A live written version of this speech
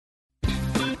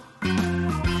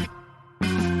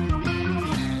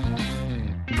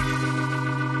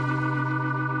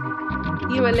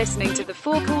You are listening to the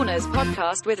Four Corners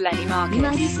podcast with Lenny Marcus. You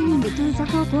are listening to the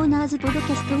Four Corners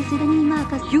podcast with Lenny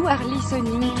Marcus. You are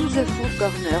listening to the Four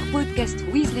Corners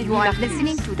podcast with Lenny Marcus. You are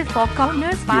listening to the Four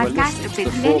Corners podcast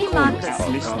with Lenny Marcus. You are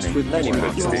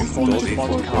listening to the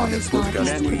Four Corners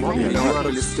podcast with Lenny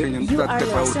Marcus. You are listening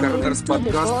to the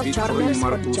Four Corners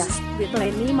podcast with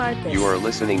Lenny Marcus. You are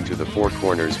listening to the Four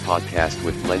Corners podcast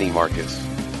with Lenny Marcus.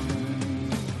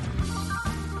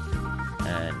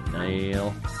 And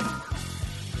Neil.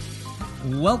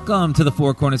 Welcome to the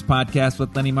Four Corners podcast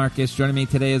with Lenny Marcus. Joining me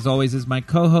today, as always, is my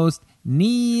co-host,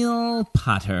 Neil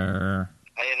Potter.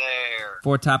 Hey there.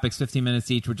 4 topics, 15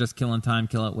 minutes each. We're just killing time.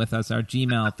 Kill it with us. Our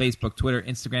Gmail, Facebook, Twitter,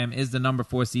 Instagram is the number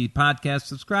 4C podcast.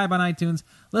 Subscribe on iTunes.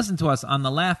 Listen to us on the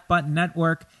Laugh Button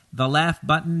Network,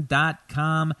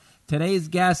 thelaughbutton.com. Today's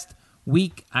guest,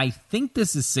 I think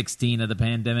this is 16 of the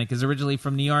pandemic, is originally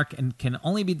from New York and can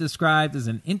only be described as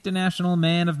an international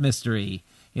man of mystery.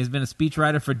 He has been a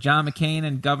speechwriter for John McCain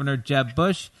and Governor Jeb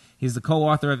Bush. He's the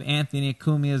co-author of Anthony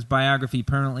Cumia's biography,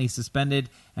 Permanently Suspended,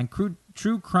 and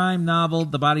true crime novel,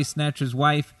 The Body Snatcher's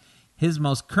Wife. His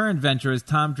most current venture is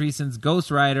Tom Dreesen's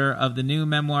ghostwriter of the new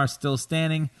memoir, Still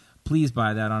Standing. Please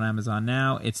buy that on Amazon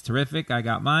now. It's terrific. I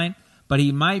got mine. But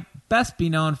he might best be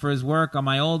known for his work on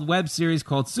my old web series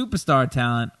called Superstar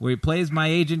Talent, where he plays my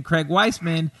agent Craig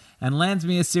Weissman and lands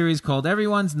me a series called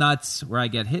Everyone's Nuts, where I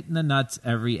get hit in the nuts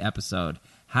every episode.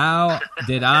 How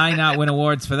did I not win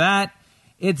awards for that?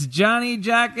 It's Johnny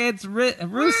Jackets Russo.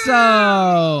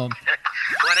 Lenny,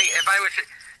 if I was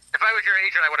your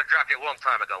agent, I would have dropped you a long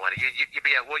time ago, Lenny. You'd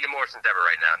be at William Morris Endeavor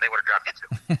right now, and they would have dropped you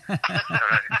too.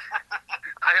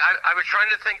 I was trying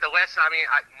to think the last time.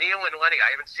 Neil and Lenny,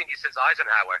 I haven't seen you since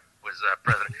Eisenhower was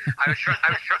president. I was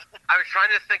trying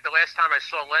to think the last time I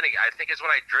saw Lenny. I think is when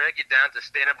I dragged you down to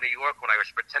Stand Up New York when I was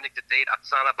pretending to date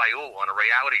Oksana Bayul on a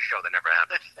reality show that never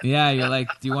happened. Yeah, you're like,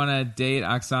 do you want to date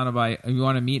Oksana Bayul? You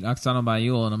want to meet Oksana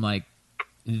Bayul? And I'm like,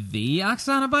 the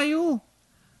Oksana Bayul?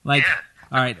 Like, yeah.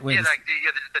 All right, wait. Yeah, like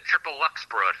the triple Lux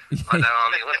broad on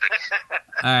the Olympics.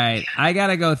 All right, I got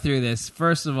to go through this.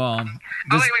 First of all... wait,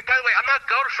 by the way, I'm not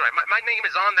ghostwriting. My name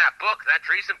is on that book, that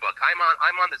Dreesen book.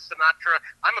 I'm on the Sinatra.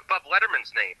 I'm above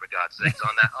Letterman's name, for God's sakes,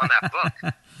 on that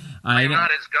book. I'm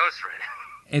not his ghostwriter.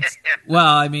 It's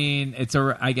well, I mean, it's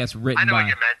I guess written. I know by... what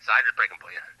you meant. So I just break them for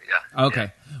you. Yeah.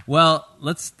 Okay. Yeah. Well,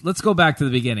 let's go back to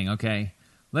the beginning. Okay.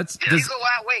 Did you go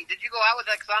out? Wait, did you go out with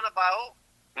Oksana Bayul?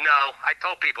 No, I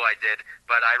told people I did,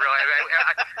 but I really,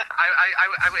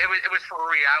 it was for a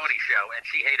reality show, and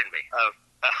she hated me. Oh,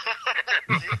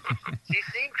 she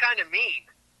seemed kind of mean.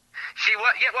 She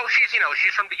was, yeah. Well, she's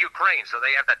from the Ukraine, so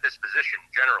they have that disposition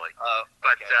generally. Oh,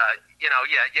 but okay.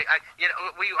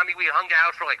 we hung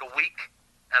out for like a week,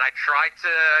 and I tried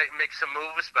to make some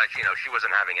moves, but she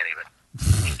wasn't having any of it.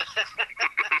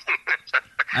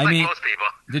 I mean, most people.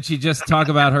 Did she just talk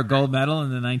about her gold medal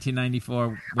in the 1994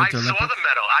 Winter Olympics? I saw the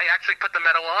medal. I actually put the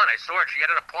medal on. I saw it. She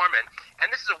had an apartment. And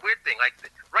this is a weird thing. Like,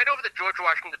 right over the George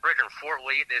Washington Bridge in Fort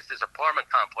Lee, there's this apartment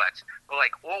complex where,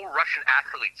 like, all Russian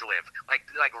athletes live. Like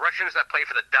Russians that play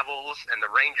for the Devils and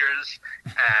the Rangers.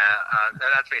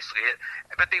 That's basically it.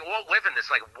 But they all live in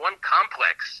this, like, one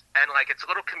complex. And, like, it's a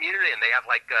little community, and they have,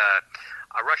 like,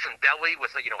 a Russian deli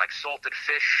with, like salted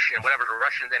fish and whatever the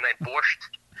Russian, and then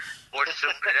borscht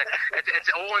soup.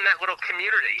 It's all in that little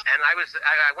community. And I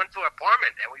went to her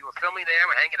apartment, and we were filming there,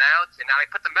 we're hanging out, and I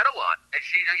put the medal on. And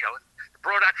she, the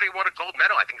broad actually won a gold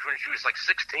medal, I think, when she was like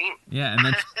 16. Yeah,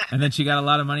 and then she got a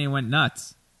lot of money and went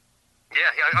nuts.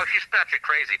 Yeah, she's batshit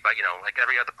crazy, but, like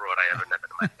every other broad I ever met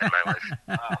in my life.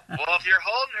 Well, if you're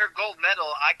holding her gold medal,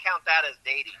 I count that as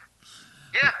dating.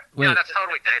 Yeah, that's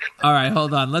totally dating. All right,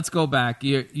 hold on. Let's go back.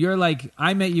 You're like,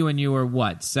 I met you when you were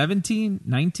what, 17,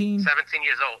 19? 17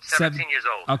 years old. 17 years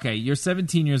old. Okay, you're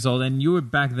 17 years old, and you were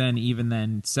back then, even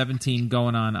then, 17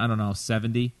 going on, I don't know,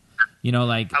 70?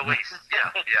 Like... At least,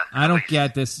 yeah. I don't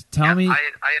get this. Tell me... I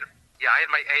had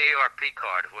my AARP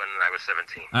card when I was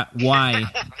 17. Why?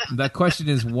 The question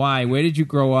is why? Where did you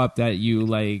grow up that you,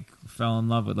 like... fell in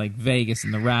love with like Vegas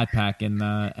and the Rat Pack and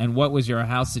what was your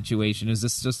house situation? Is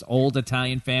this just old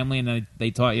Italian family and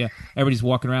they taught you everybody's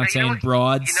walking around saying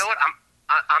broads? You know what?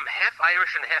 I'm half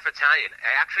Irish and half Italian.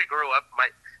 I actually grew up.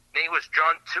 My name was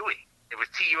John Tui. It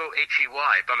was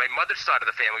Tuohey, but my mother's side of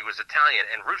the family was Italian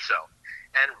and Russo.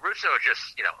 And Russo is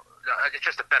just it's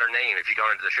just a better name if you go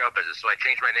into the show business. So I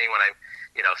changed my name when I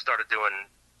started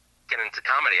getting into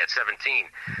comedy at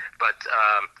 17. But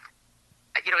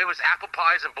it was apple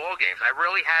pies and ball games. I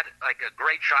really had like a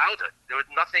great childhood. There was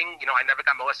nothing, I never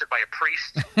got molested by a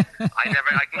priest. I never,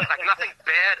 like nothing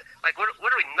bad, like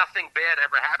literally nothing bad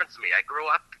ever happened to me. I grew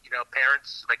up,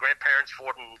 my grandparents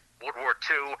fought in World War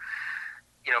II.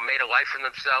 made a life for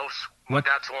themselves. Moved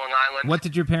out to Long Island. What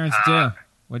did your parents do?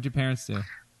 What did your parents do?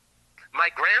 My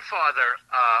grandfather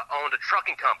owned a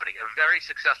trucking company, a very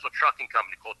successful trucking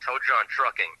company called John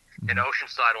Trucking in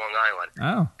Oceanside, Long Island.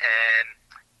 Oh.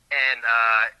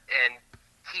 And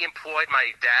he employed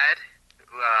my dad,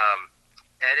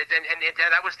 and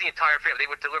that was the entire family.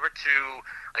 They would deliver to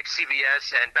like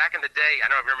CVS, and back in the day, I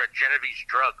don't remember Genevieve's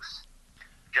Drugs,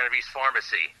 Genevieve's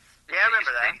Pharmacy. Yeah, I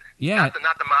remember that. Yeah.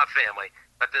 Not the mob family,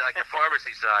 but the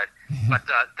pharmacy side. But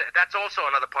that's also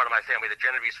another part of my family, the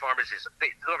Genevieve's Pharmacies.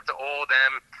 They delivered to all of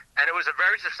them, and it was a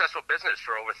very successful business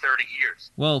for over 30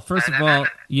 years. Well, first of all,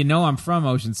 I'm from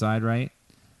Oceanside, right?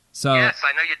 So yes,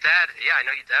 I know your dad. Yeah, I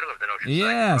know your dad lived in Oceanside.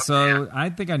 Yeah, so I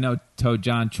think I know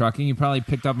John Trucking. He probably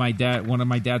picked up one of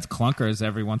my dad's clunkers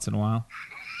every once in a while.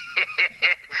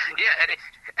 Yeah,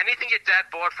 anything your dad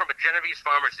bought from a Genevieve's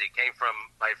Pharmacy came from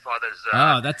my father's.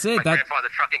 That's it. My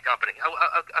grandfather's trucking company.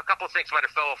 A couple of things might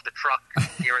have fell off the truck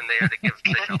here and there to give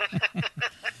signals.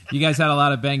 You guys had a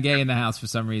lot of Bengay in the house for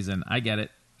some reason. I get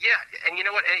it. Yeah, and you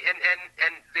know what?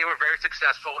 And they were very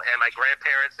successful. And my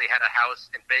grandparents, they had a house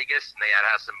in Vegas, and they had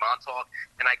a house in Montauk.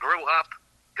 And I grew up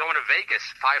going to Vegas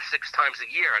 5-6 times a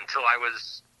year until I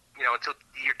was, until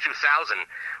the year 2000,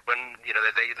 when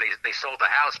they sold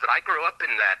the house. But I grew up in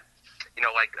that,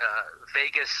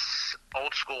 Vegas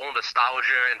old school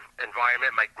nostalgia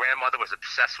environment. My grandmother was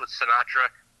obsessed with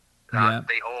Sinatra.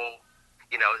 They all,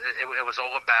 it was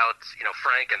all about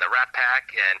Frank and the Rat Pack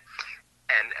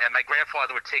and my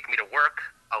grandfather would take me to work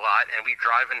a lot, and we'd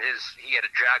drive he had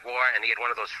a Jaguar, and he had one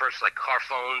of those first, car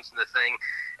phones in the thing,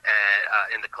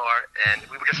 in the car, and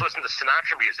we would just listen to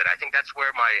Sinatra music. I think that's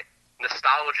where my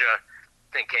nostalgia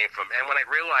thing came from. And when I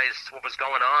realized what was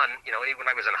going on, even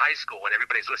when I was in high school, and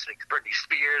everybody's listening to Britney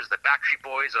Spears, the Backstreet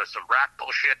Boys, or some rap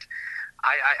bullshit,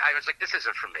 I was like, this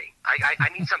isn't for me. I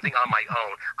need something on my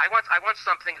own. I want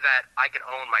something that I can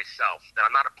own myself, that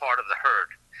I'm not a part of the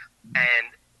herd.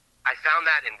 And I found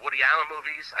that in Woody Allen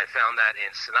movies. I found that in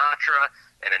Sinatra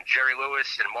and in Jerry Lewis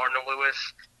and Martin Lewis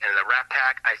and in the Rat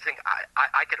Pack. I think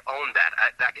I could own that.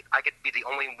 I could be the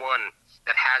only one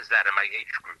that has that in my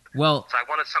age group. Well, so I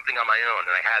wanted something on my own,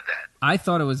 and I had that. I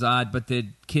thought it was odd, but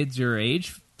did kids your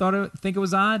age think it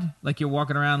was odd? Like you're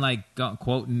walking around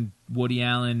quoting Woody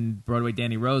Allen, Broadway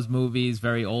Danny Rose movies,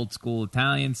 very old school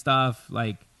Italian stuff, Yeah,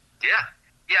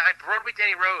 Broadway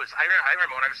Danny Rose. I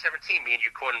remember when I was 17, me and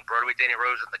you quoting Broadway Danny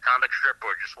Rose at the comic strip,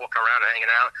 or just walking around and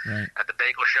hanging out at the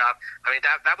bagel shop. I mean,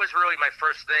 that was really my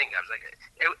first thing. I was like,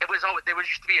 it was always, there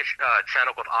used to be a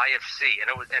channel called IFC, and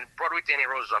Broadway Danny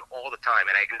Rose was on all the time,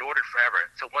 and I ignored it forever.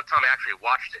 So one time I actually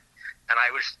watched it, and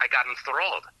I got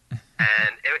enthralled.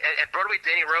 And Broadway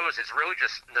Danny Rose is really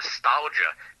just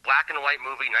nostalgia, black and white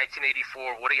movie,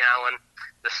 1984, Woody Allen,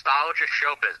 nostalgia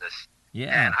show business.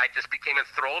 Yeah. And I just became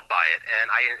enthralled by it, and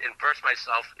I immersed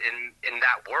myself in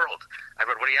that world. I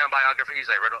read Woody Allen biographies,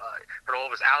 I read all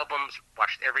of his albums,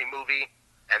 watched every movie,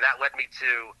 and that led me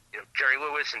to Jerry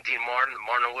Lewis and Dean Martin,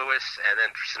 Martin Lewis, and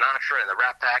then Sinatra and the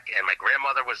Rat Pack. And my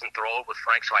grandmother was enthralled with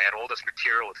Frank, so I had all this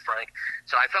material with Frank.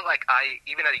 So I felt like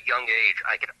even at a young age,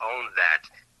 I could own that.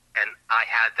 And I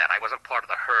had that. I wasn't part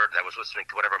of the herd that was listening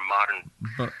to whatever modern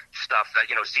stuff that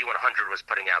Z100 was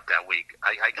putting out that week.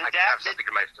 I have something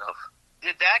to myself.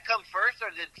 Did that come first,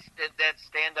 or did that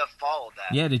stand-up follow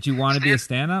that? Yeah, did you want to be a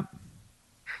stand-up?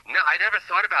 No, I never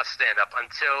thought about stand-up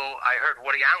until I heard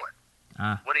Woody Allen.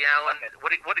 Woody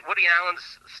Allen's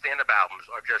stand-up albums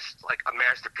are just like a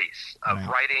masterpiece of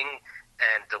writing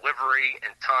and delivery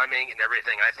and timing and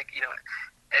everything. And I think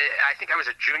I think I was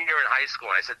a junior in high school,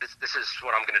 and I said, "This is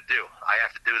what I'm going to do. I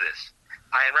have to do this."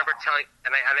 I remember telling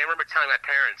my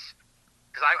parents,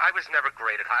 because I was never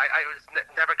graded high. I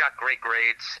never got great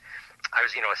grades. I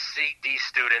was, a C/D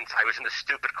student. I was in the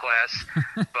stupid class.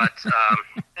 But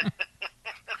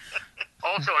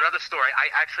also another story,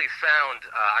 I actually found,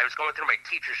 I was going through my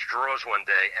teacher's drawers one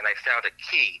day, and I found a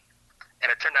key. And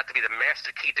it turned out to be the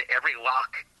master key to every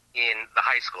lock in the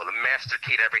high school, the master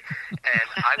key to every, and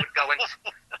I would go in,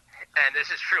 and this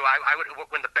is true, I would,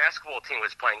 when the basketball team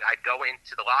was playing, I'd go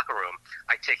into the locker room,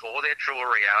 I'd take all their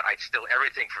jewelry out, I'd steal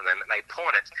everything from them, and I'd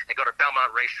pawn it, and go to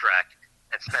Belmont Racetrack,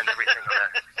 and spend everything on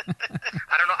that.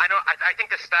 I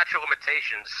think the statute of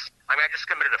limitations, I just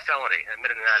committed a felony,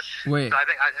 admitting that. Wait. So I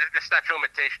think the statute of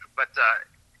limitations, but,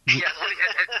 yeah,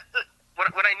 when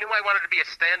I knew I wanted to be a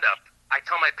stand-up, I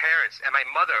told my parents, and my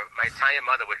mother, my Italian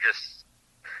mother, would just,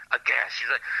 aghast. She's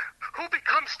like, "Who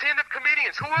becomes stand-up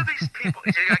comedians? Who are these people?"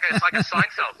 It's like a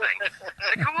Seinfeld thing.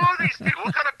 Like, who are these people?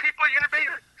 What kind of people are you going to be?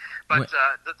 But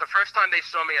the first time they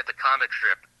saw me at the comic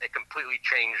strip, it completely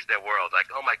changed their world.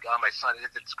 Like, oh my God, my son,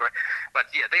 it's great.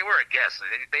 But yeah, they were aghast.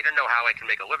 They didn't know how I can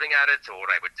make a living at it or what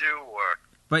I would do, or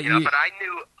but But I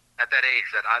knew at that age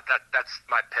that's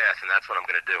my path, and that's what I'm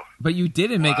going to do. But you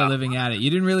didn't make a living at it. You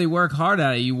didn't really work hard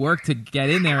at it. You worked to get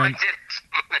in there. I didn't.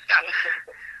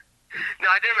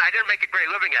 No, I didn't make a great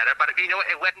living at it, but you know,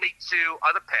 it led me to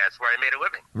other paths where I made a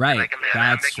living. Right, like, I'm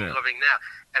making a living now.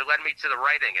 It led me to the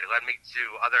writing. It led me to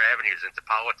other avenues, into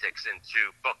politics,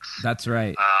 into books. That's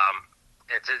right.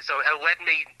 So it led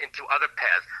me into other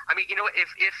paths. I mean, you know, if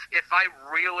I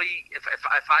really if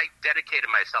I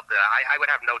dedicated myself to that, I would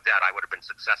have no doubt I would have been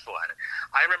successful at it.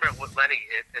 I remember with Lenny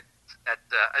at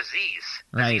Aziz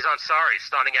Ansari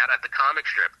starting out at the comic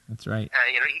strip. That's right.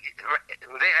 And you know,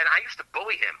 and I used to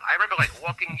bully him. I remember like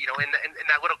walking, you know, in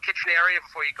that little kitchen area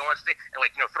before you go on stage, and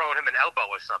like, you know, throwing him an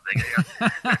elbow or something. You know?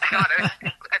 God,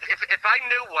 if I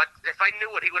knew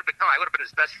what he would have become, I would have been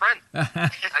his best friend.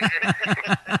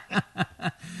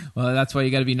 Well, that's why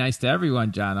you got to be nice to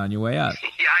everyone, John, on your way up.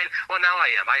 Yeah, well, now I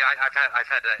am. I've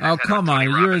had. Come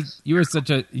on, Robbins. you were such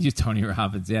a Tony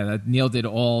Robbins. Yeah, that Neil did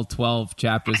all 12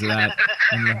 chapters of that.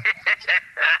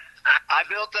 I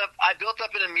built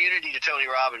up an immunity to Tony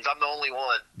Robbins. I'm the only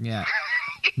one. Yeah.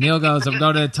 Neil goes, I'm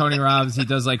going to Tony Robbins. He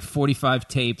does like 45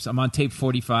 tapes. I'm on tape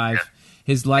 45. Yeah.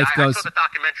 His life goes. I saw the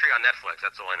documentary on Netflix.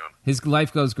 That's all I know. His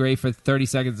life goes great for 30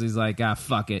 seconds. He's like,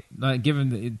 fuck it. Give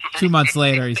him 2 months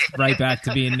later. He's right back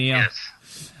to being Neil. Yes.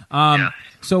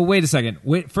 So wait a second.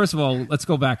 First of all, let's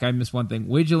go back. I missed one thing.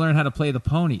 Where'd you learn how to play the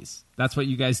ponies? That's what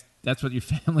that's what your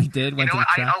family did. You know what?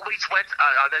 I always went.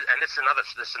 And this is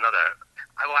another.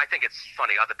 Well, I think it's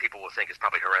funny. Other people will think it's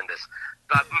probably horrendous.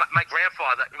 But my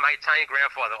grandfather, my Italian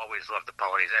grandfather, always loved the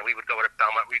ponies, and we would go to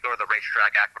Belmont. We'd go to the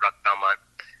racetrack, Aqueduct, Belmont.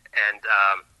 And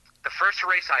the first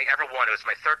race I ever won, it was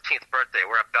my 13th birthday.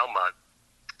 We're at Belmont,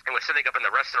 and we're sitting up in the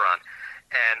restaurant.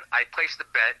 And I placed the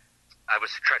bet. I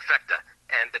was a trifecta,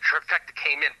 and the trifecta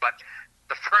came in. But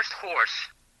the first horse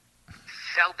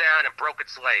fell down and broke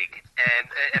its leg, and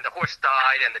the horse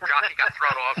died, and the jockey got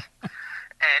thrown off.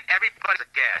 And everybody's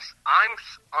aghast. I'm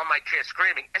on my chair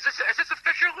screaming, "Is this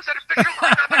official? Is that official?"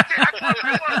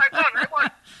 I won.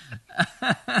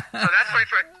 So that's my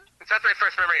first. That's my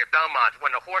first memory of Belmont,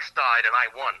 when the horse died and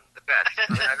I won the bet.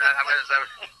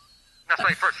 That's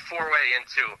my first foray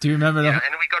into. Do you remember the?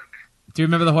 And we go. Do you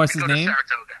remember the horse's name?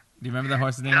 Saratoga. Do you remember the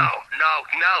horse's name? No.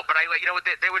 But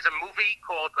there was a movie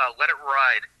called Let It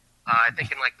Ride. I think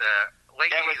in like the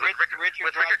late with Richard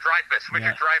Dreyfuss.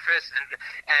 Richard Dreyfuss,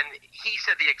 and he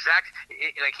said the exact,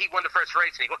 like, he won the first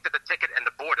race, and he looked at the ticket and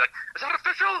the board, like, is that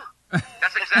official?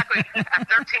 That's exactly. At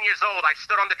 13 years old, I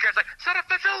stood on the chair, like, is that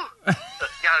official?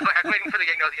 Yeah, I was waiting for the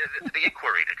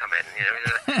inquiry to come in.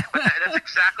 But that's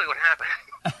exactly what happened.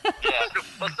 Yeah.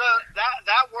 Well, so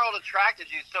that world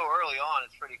attracted you so early on.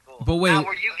 It's pretty cool. But wait, now,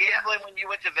 were you gambling when you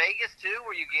went to Vegas too?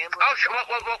 Were you gambling? Oh, sure.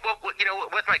 Well,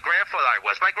 with my grandfather, I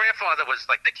was. My grandfather was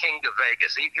like the king of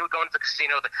Vegas. He would go into the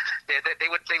casino. They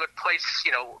would place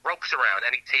ropes around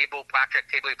any table, blackjack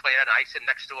table he played at, and I sit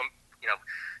next to him.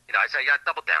 I say, yeah,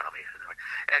 double down on me.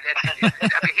 And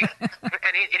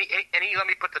he let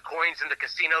me put the coins in the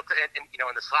casino, in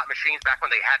the slot machines back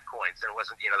when they had coins. There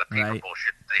wasn't, the paper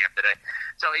bullshit they have today.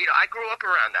 So, I grew up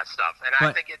around that stuff. And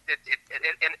I think it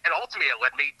ultimately it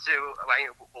led me to,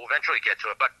 we'll eventually get to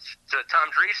it, but to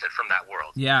Tom Dreesen from that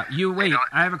world. Yeah,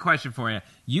 I have a question for you.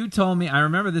 You told me, I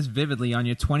remember this vividly, on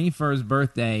your 21st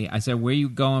birthday, I said, where are you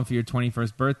going for your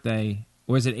 21st birthday?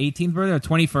 Or is it 18th birthday or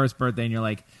 21st birthday? And you're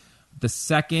like, the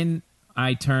second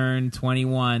I turn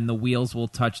 21, the wheels will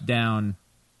touch down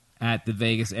at the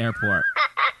Vegas airport.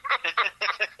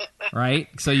 Right?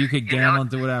 So you could gamble and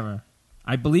do whatever.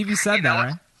 I believe you said that,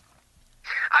 right?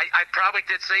 I probably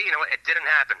did say, it didn't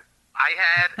happen.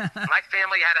 My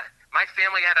family had a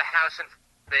house in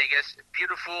Vegas,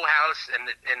 beautiful house in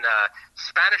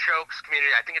Spanish Oaks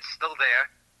community. I think it's still there,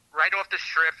 right off the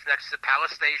strip next to the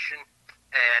Palace Station.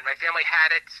 And my family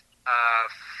had it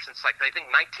since, I think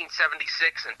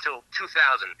 1976 until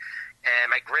 2000. And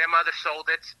my grandmother sold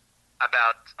it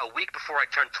about a week before I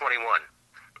turned 21.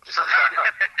 So,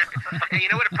 and you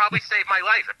know what? It probably saved my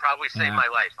life. I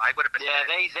would have been. Yeah,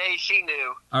 she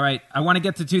knew. All right, I want to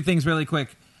get to two things really quick.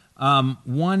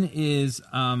 One is,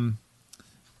 you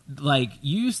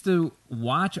used to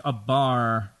watch a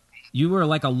bar. You were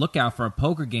like a lookout for a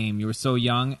poker game. You were so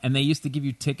young, and they used to give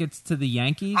you tickets to the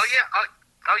Yankees. Oh yeah.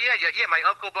 My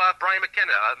uncle Brian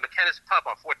McKenna, McKenna's Pub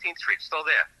on 14th Street, still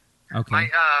there.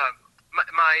 Okay.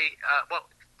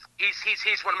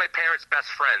 He's one of my parents'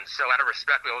 best friends, so out of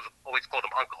respect, we always called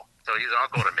him Uncle. So he's an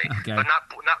uncle to me, Okay. but not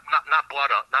blood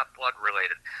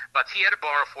related. But he had a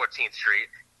bar on 14th Street,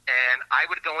 and I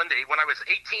would go in there when I was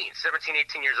 17,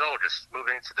 18 years old, just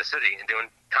moving into the city and doing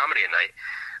comedy at night.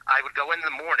 I would go in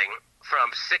the morning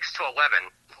from 6 to 11,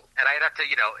 and I'd have to,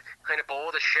 clean up all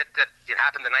the shit that had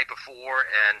happened the night before,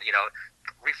 and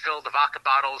refill the vodka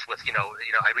bottles with,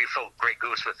 I refill Grey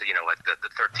Goose with, like the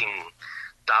 $13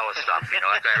 stuff,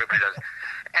 like everybody does.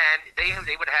 And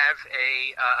they would have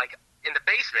like in the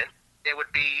basement, there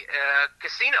would be a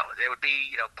casino. There would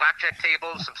be, blackjack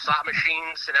tables, some slot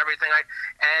machines, and everything.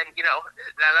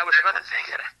 That was another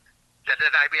thing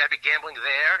that I'd be gambling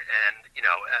there, and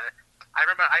I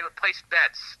remember I would place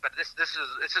bets, but this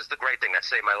is the great thing that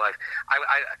saved my life.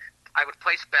 I would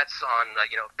place bets on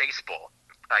baseball,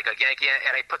 like a Yankee,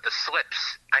 and I put the slips.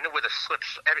 I knew where the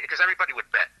slips, because everybody would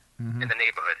bet in the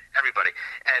neighborhood, everybody,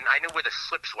 and I knew where the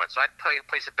slips went. So I'd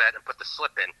place a bet and put the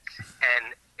slip in,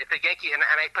 and if the Yankee and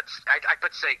I put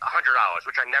say $100,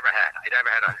 which I never had. I never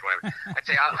had $100. I'd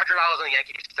say $100 on the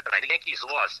Yankees tonight. The Yankees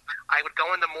lost. I would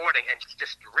go in the morning and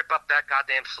just rip up that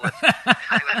goddamn slip.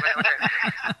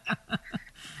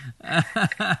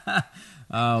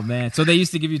 Oh man! So they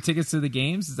used to give you tickets to the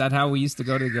games? Is that how we used to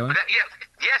go to the games?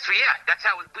 Yeah. That's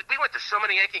how we went to so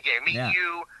many Yankee games.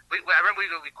 You. I remember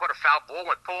we caught a foul ball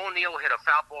when Paul O'Neill hit a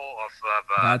foul ball off of.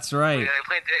 That's right. They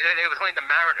were playing the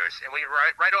Mariners, and we were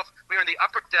right off. We were in the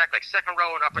upper deck, like second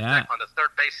row and upper deck on the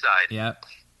third base side. Yep.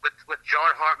 With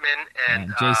John Hartman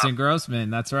and Jason Grossman.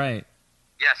 That's right.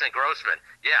 Yes, and Grossman.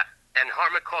 Yeah, and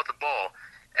Hartman caught the ball.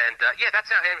 And,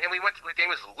 that's how, and we went to the game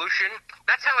with Lucian.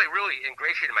 That's how I really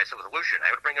ingratiated myself with Lucian.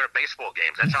 I would bring her to baseball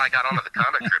games. That's how I got onto the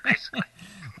comic strip, basically.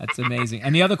 That's amazing.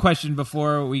 And the other question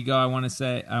before we go, I want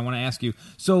to ask you.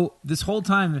 So this whole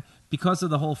time, because of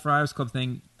the whole Friars Club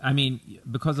thing,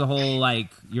 because the whole,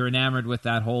 you're enamored with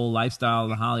that whole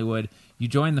lifestyle of Hollywood, you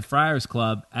joined the Friars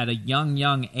Club at a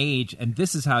young age, and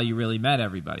this is how you really met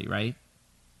everybody, right?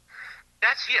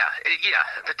 That's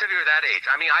particularly that age.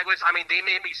 They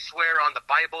made me swear on the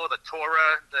Bible, the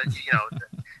Torah,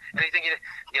 anything,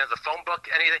 the phone book,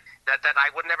 anything that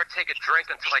I would never take a drink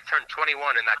until I turned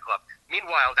 21 in that club.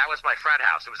 Meanwhile, that was my frat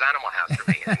house. It was Animal House for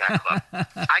me in that club.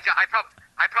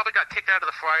 I probably got kicked out of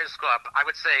the Friars Club. I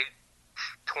would say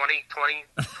 25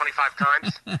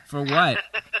 times. For what?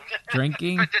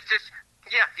 Drinking?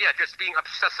 Just being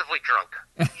obsessively drunk.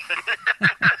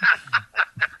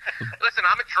 Listen,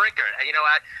 I'm a drinker.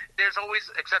 There's always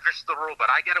exceptions to the rule,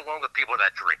 but I get along with people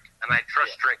that drink, and I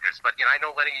trust drinkers. But I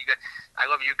know Lenny, I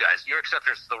love you guys. You're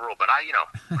exceptions to the rule, but I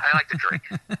like to drink.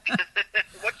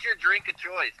 What's your drink of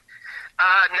choice?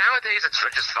 Nowadays it's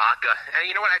just vodka. And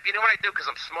you know what I do because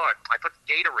I'm smart? I put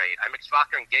Gatorade. I mix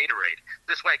vodka and Gatorade.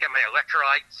 This way I get my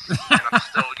electrolytes, and I'm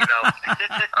still,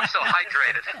 I'm still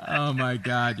hydrated. Oh my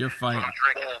God, you're funny. I'm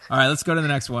drinking. All right, let's go to the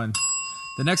next one.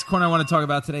 The next corner I want to talk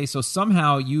about today. So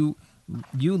somehow you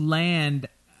land,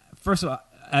 first of all,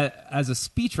 as a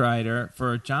speechwriter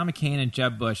for John McCain and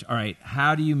Jeb Bush. All right,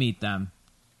 how do you meet them?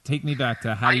 Take me back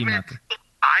to how you met them.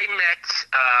 I met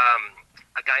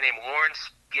a guy named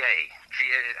Lawrence Gay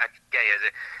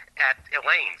at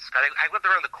Elaine's. I lived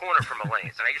around the corner from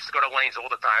Elaine's, and I used to go to Elaine's all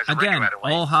the time. Again,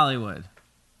 all Hollywood.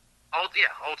 Old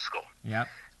school. Yep.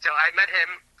 So I met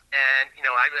him, and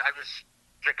I was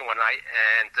drinking one night,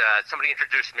 and somebody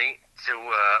introduced me to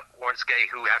Lawrence Gay,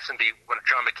 who happens to be one of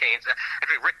John McCain's.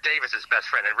 Actually, Rick Davis' best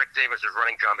friend, and Rick Davis was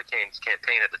running John McCain's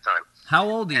campaign at the time. How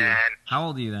old are you? How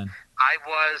old are you then? I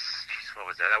was, what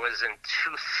was that? I was in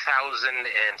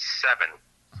 2007.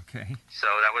 Okay. So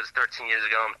that was 13 years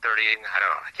ago. I'm 38. I don't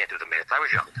know. I can't do the math. I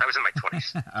was young. I was in my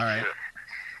 20s. All right.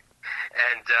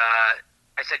 And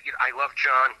I said, I love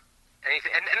John. And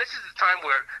this is the time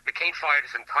where McCain fired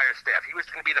his entire staff. He was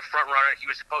going to be the front runner. He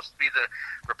was supposed to be the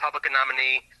Republican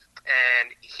nominee, and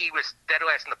he was dead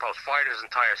last in the post. Fired his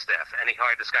entire staff, and he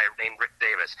hired this guy named Rick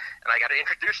Davis. And I got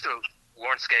introduced to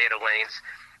Lawrence Gay at Elaine's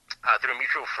through a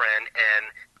mutual friend,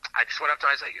 and I just went up to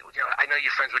him. I was like, I know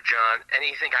you're friends with John.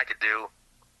 Anything I could do,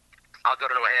 I'll go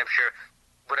to New Hampshire.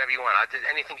 Whatever you want.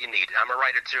 Anything you need. I'm a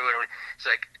writer too. And it's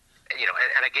like. And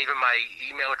I gave him my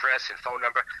email address and phone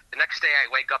number. The next day I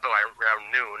wake up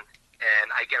around noon, and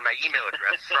I get my email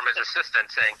address from his assistant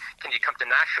saying, can you come to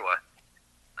Nashua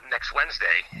next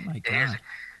Wednesday? Oh my God.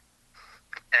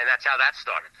 And that's how that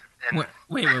started. And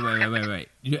wait.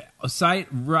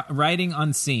 Writing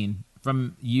unseen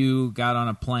from you got on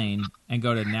a plane and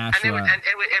go to Nashua. And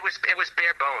it was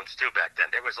bare bones, too, back then.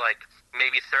 There was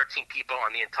maybe 13 people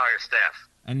on the entire staff.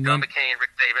 And John McCain,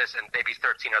 Rick Davis, and maybe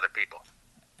 13 other people.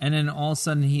 And then all of a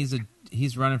sudden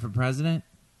he's running for president?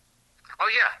 Oh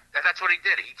yeah, that's what he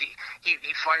did. He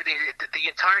fired. The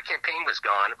entire campaign was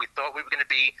gone. We thought we were going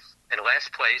to be in last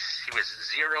place. He was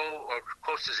 0 or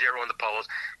close to 0 in the polls.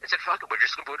 And said, "Fuck it, we're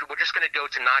just going to go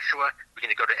to Nashua. We're going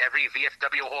to go to every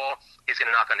VFW hall. He's going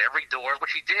to knock on every door,"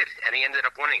 which he did, and he ended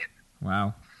up winning it.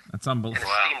 Wow, that's unbelievable.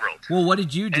 And steamrolled. Well, what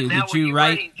did you do? Did you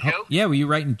write? Yeah, were you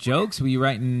writing jokes? Were you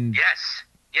writing? Yes,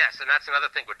 and that's another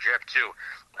thing with Jeb too.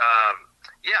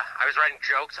 Yeah, I was writing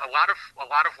jokes. A lot of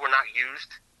were not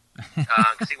used.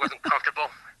 Because he wasn't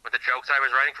comfortable with the jokes I was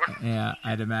writing for him. Yeah,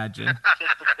 I'd imagine.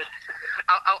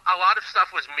 A lot of stuff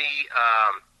was me.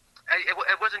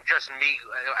 It wasn't just me.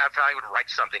 After I would write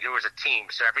something, it was a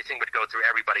team, so everything would go through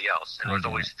everybody else, and it was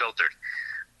always filtered.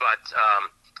 But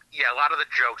yeah, a lot of the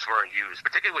jokes weren't used,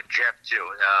 particularly with Jeb too.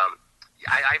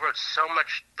 I wrote so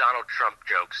much Donald Trump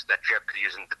jokes that Jeb could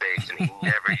use in debates, and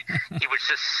he was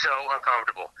just so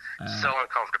uncomfortable. So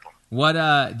uncomfortable. What,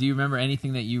 do you remember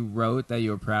anything that you wrote that you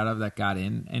were proud of that got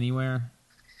in anywhere?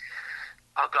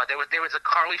 Oh, God, there was a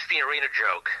Carly Fiorina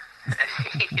joke that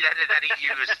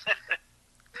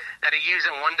he used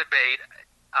in one debate.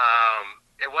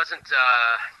 It wasn't,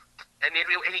 and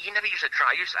he never used a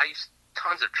try. I used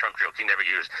tons of Trump jokes he never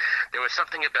used. There was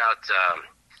something about,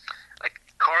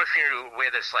 Carly Fiorina would wear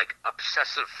this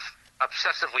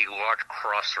obsessively large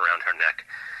cross around her neck,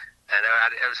 and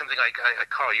it was something like,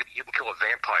 "Carl, you can kill a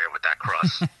vampire with that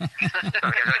cross."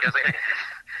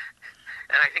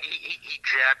 And I think he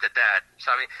jabbed at that.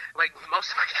 So I mean, like most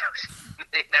of my jokes,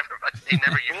 they never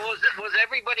used. Was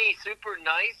everybody super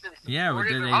nice and supportive? Yeah,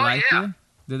 did they like you?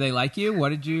 Did they like you? What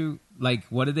did you like?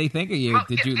 What did they think of you? Well,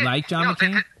 did you like John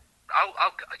McCain?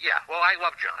 Yeah, well, I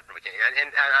love John McCain, and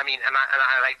I mean,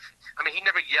 he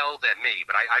never yelled at me,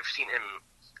 but I've seen him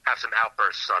have some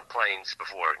outbursts on planes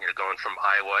before, going from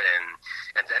Iowa,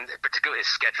 and particularly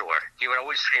his scheduler. He would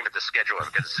always scream at the scheduler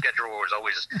because the scheduler was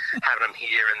always having him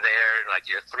here and there, like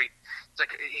It's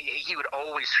like he would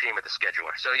always scream at the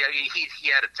scheduler. So yeah, he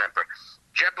had a temper.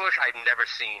 Jeb Bush, I've never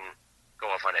seen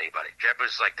go off on anybody. Jeb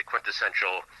was like the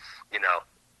quintessential,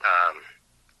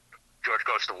 George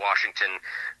Goes to Washington,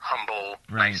 humble,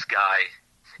 nice guy,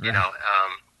 yeah,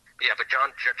 but John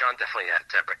definitely had a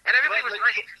temper, and everybody was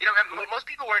nice. Most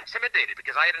people were intimidated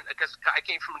because I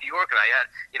came from New York and I had,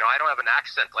 I don't have an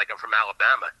accent like I'm from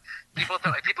Alabama. People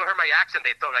heard my accent,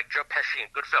 they thought like Joe Pesci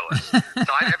and Goodfellas. So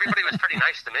everybody was pretty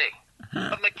nice to me.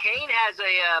 But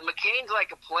McCain's like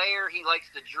a player. He likes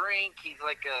to drink. He's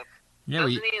like a. Yeah,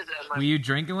 were you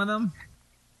drinking with him?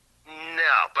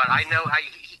 No, but I know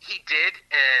he did,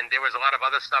 and there was a lot of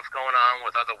other stuff going on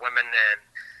with other women, and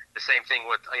the same thing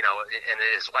with, and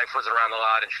his wife was around a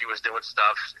lot, and she was doing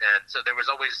stuff, and so there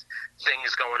was always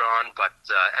things going on, but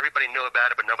everybody knew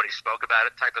about it, but nobody spoke about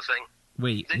it, type of thing.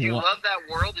 Wait, did you love that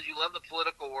world? Did you love the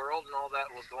political world and all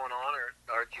that was going on, or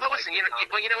did you? Well, listen, you know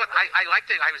what? I liked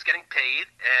it. I was getting paid,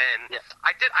 and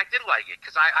I did like it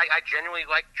because I genuinely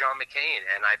liked John McCain,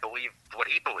 and I believed what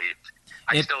he believed.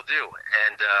 I still do,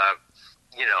 and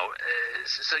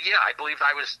so yeah, I believed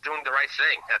I was doing the right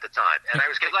thing at the time, and I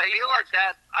was getting. I feel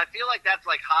like that's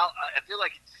like I feel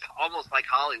like it's almost like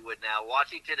Hollywood now.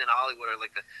 Washington and Hollywood are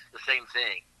like the same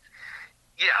thing.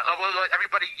 Yeah, well,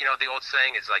 everybody, the old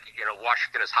saying is like,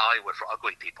 Washington is Hollywood for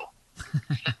ugly people.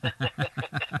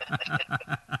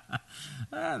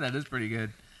 That is pretty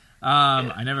good.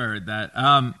 I never heard that.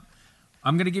 I'm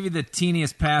going to give you the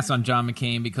teeniest pass on John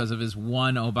McCain because of his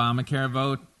one Obamacare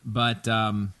vote, but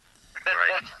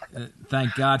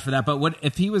thank God for that. But what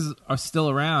if he was still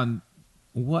around?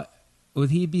 What would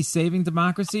he be saving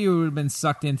democracy, or would have been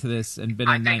sucked into this and been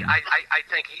a nightmare? I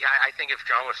think if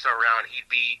John was still around, he'd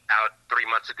be out 3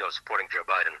 months ago supporting Joe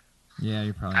Biden. Yeah,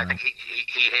 you're probably. I think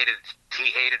he hated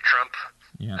Trump,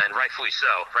 and rightfully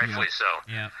so.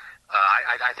 Yeah.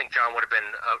 I think John would have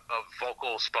been a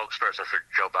vocal spokesperson for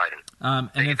Joe Biden.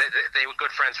 They were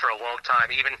good friends for a long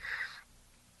time.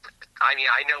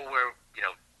 I know where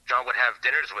John would have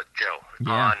dinners with Joe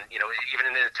on even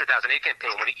in the 2008 campaign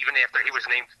even after he was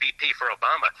named VP for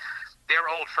Obama. They're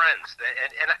old friends,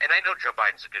 and I know Joe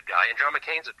Biden's a good guy, and John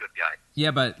McCain's a good guy.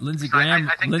 Yeah, but Lindsey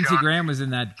Graham, Graham was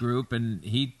in that group, and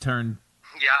he turned.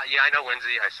 Yeah, I know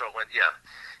Lindsey. I saw Lindsey. Yeah,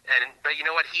 but you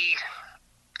know what?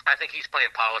 I think he's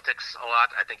playing politics a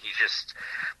lot. I think he's just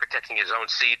protecting his own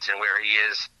seat and where he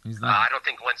is. I don't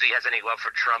think Lindsey has any love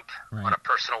for Trump on a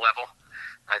personal level.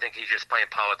 I think he's just playing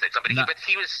politics. But he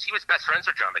was best friends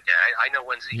with John McCain. I know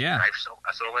Lindsey. Yeah, I saw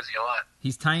Lindsey a lot.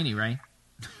 He's tiny, right?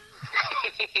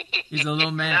 He's a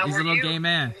little man. He's a little gay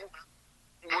man.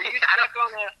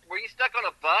 Were you stuck on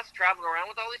a bus traveling around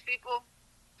with all these people?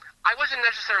 I wasn't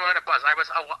necessarily on a bus. I was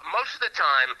most of the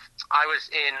time I was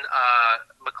in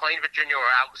McLean, Virginia, or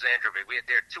Alexandria.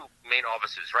 There are two main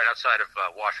offices right outside of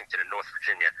Washington in North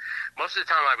Virginia. Most of the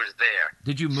time I was there.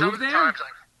 Did you move there?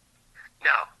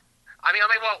 No.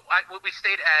 We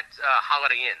stayed at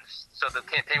Holiday Inns, so the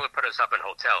campaign would put us up in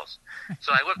hotels.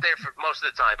 So I lived there for most of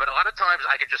the time. But a lot of times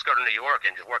I could just go to New York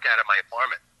and just work out of my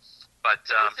apartment. But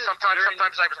sometimes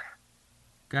I was.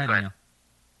 Go ahead, Neil.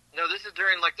 No, this is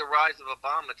during like the rise of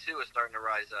Obama too is starting to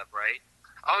rise up, right?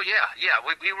 Oh yeah.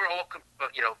 We were all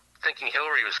thinking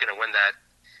Hillary was going to win that,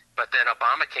 but then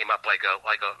Obama came up like a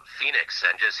phoenix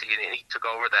and he took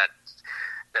over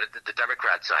the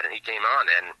Democrat side and he came on,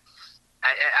 and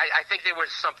I think there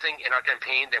was something in our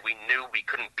campaign that we knew we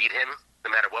couldn't beat him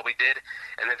no matter what we did,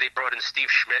 and then they brought in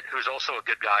Steve Schmidt, who's also a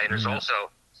good guy and who's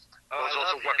also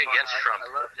working against Trump. I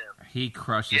loved him. He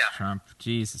crushes Trump.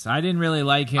 Jesus, I didn't really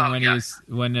like him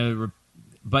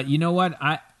but you know what?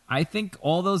 I think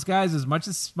all those guys, as much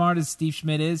as smart as Steve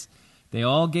Schmidt is, they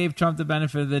all gave Trump the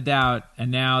benefit of the doubt, and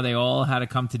now they all had to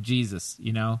come to Jesus. But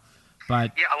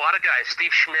a lot of guys: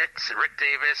 Steve Schmidt, Rick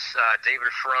Davis, David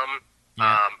Frum.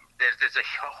 Yeah. There's a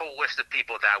whole list of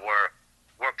people that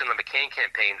worked in the McCain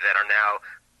campaign that are now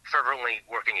fervently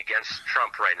working against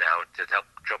Trump right now to help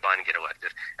Joe Biden get elected,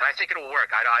 and I think it'll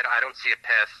work. I don't see a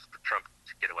path for Trump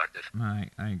to get elected. I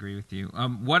agree with you.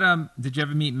 What did you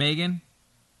ever meet Megan?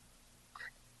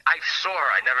 I saw her.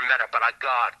 I never met her, but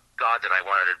God, that I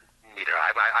wanted to meet her.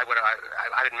 I would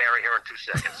marry her in 2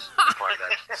 seconds.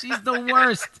 She's the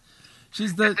worst.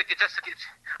 She's the.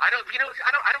 I don't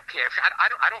care.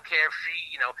 I don't care if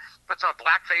she puts on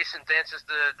blackface and dances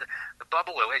the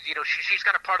bubble. She's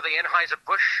got a part of the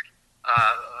Anheuser-Busch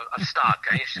stock.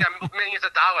 She's got millions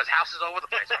of dollars, houses all over the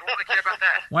place. I don't really care about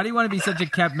that. Why do you want to be such a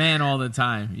kept man all the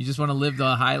time? You just want to live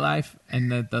the high life and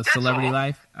the celebrity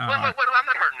life? Well, I'm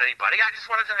not hurting anybody. I just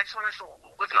want to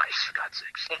live nice, for God's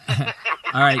sakes.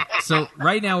 All right. So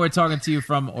right now we're talking to you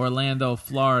from Orlando,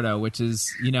 Florida, which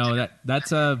is,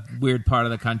 that's a weird part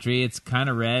of the country. It's kind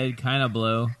of red, kind of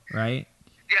blue, right?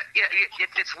 Yeah.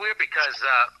 It's weird because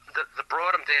the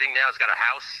broad I'm dating now has got a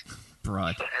house.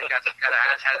 Broad.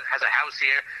 Has a house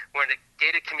here. We're in a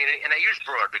gated community, and I use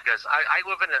broad because I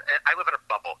live in a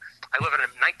bubble. I live in a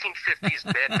 1950s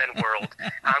Mad Men world.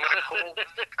 I'm going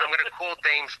to call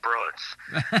dames broads,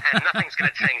 and nothing's going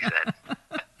to change that.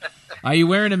 Are you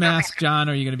wearing a mask, John,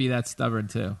 or are you going to be that stubborn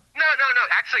too? No.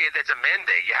 Actually, it's a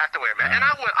mandate. You have to wear a mask, and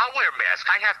I'll wear a mask.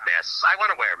 I have masks. I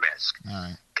want to wear a mask. All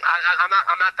right. I'm not.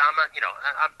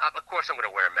 Of course, I'm going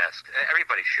to wear a mask.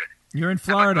 Everybody should. You're in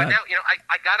Florida. But now,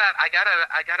 I got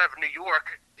out of New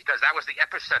York because that was the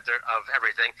epicenter of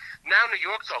everything. Now New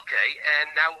York's okay, and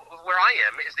now where I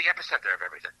am is the epicenter of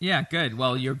everything. Yeah, good.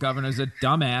 Well, your governor's a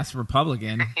dumbass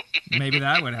Republican. Maybe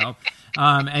that would help.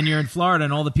 And you're in Florida,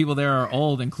 and all the people there are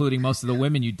old, including most of the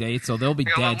women you date, so they'll be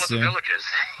dead soon. Villages.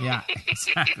 Yeah,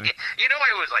 exactly.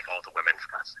 I always like older women,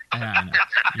 for God's sake. Yeah, I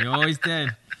know. You always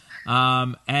did.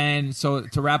 And so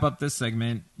to wrap up this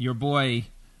segment, your boy,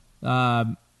 what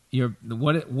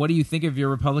do you think of your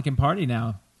Republican Party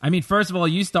now? I mean, first of all,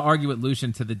 you used to argue with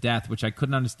Lucian to the death, which I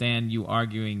couldn't understand you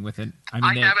arguing with it. That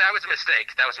was a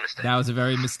mistake. That was a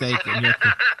very mistake.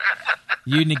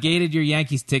 You negated your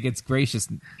Yankees tickets, gracious.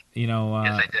 Yes,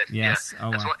 I did. Yes. Yeah.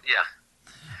 Oh, wow.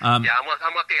 I'm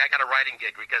lucky I got a writing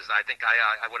gig because I think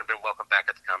I would have been welcome back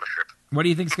at the comic strip. What do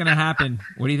you think's going to happen?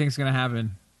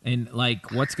 And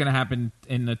what's going to happen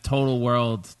in the total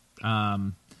world?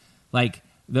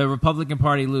 The Republican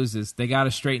Party loses. They got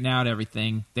to straighten out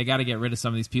everything. They got to get rid of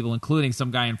some of these people, including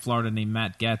some guy in Florida named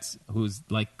Matt Getz, who's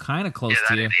kind of close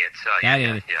to you.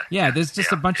 Idiot. Yeah, there's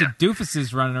just a bunch of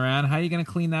doofuses running around. How are you going to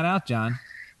clean that out, John?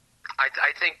 I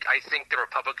think the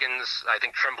Republicans. I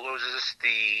think Trump loses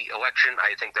the election.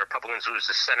 I think the Republicans lose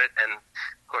the Senate, and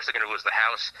of course they're going to lose the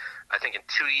House. I think in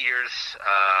 2 years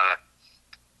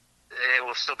it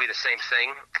will still be the same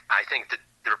thing. I think that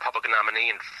the Republican nominee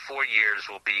in 4 years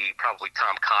will be probably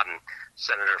Tom Cotton,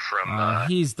 senator from.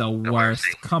 He's the worst.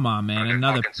 Come on, man,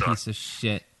 another Arkansas. piece of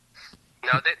shit.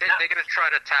 No, they're going to try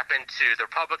to tap into. The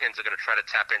Republicans are going to try to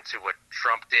tap into what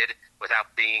Trump did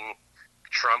without being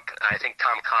Trump. I think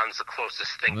Tom Cotton's the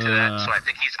closest thing to that. So I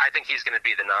think he's going to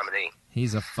be the nominee.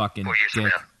 He's a fucking 4 years dick.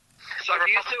 from now. So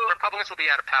Republicans will be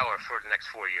out of power for the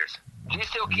next 4 years. Do you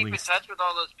still keep in touch with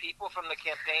all those people from the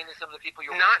campaign and some of the people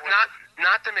you're not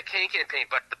the McCain campaign,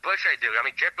 but the Bush I do. I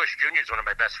mean, Jeb Bush Jr. is one of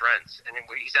my best friends, and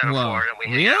he's down in Florida, and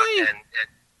we hang out. And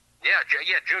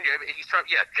Junior. He's from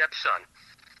Jeb's son.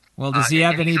 Well, does he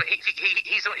have any?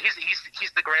 He's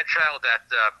the grandchild that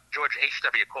George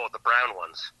H.W. called the brown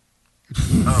ones.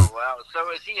 Oh wow!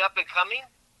 So is he up and coming?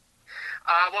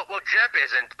 Well, Jeb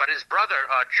isn't, but his brother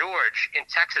George in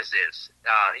Texas is.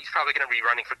 He's probably going to be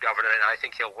running for governor, and I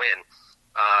think he'll win.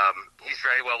 He's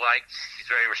very well liked. He's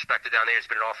very respected down there. He's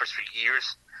been in office for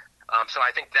years. So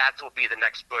I think that will be the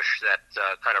next Bush that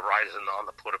kind of rises on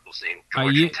the political scene.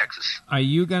 George in Texas. Are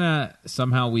you gonna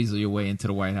somehow weasel your way into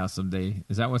the White House someday?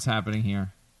 Is that what's happening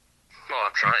here? Well,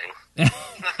 I'm trying.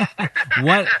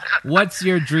 What's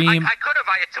your dream? I could have.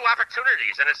 I had 2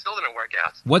 opportunities, and it still didn't work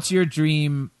out. What's your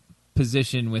dream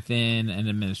position within an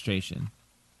administration?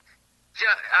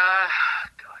 Yeah,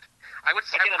 God, I would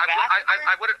say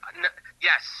I would.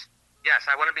 Yes,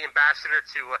 I want to be ambassador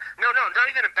to. No, not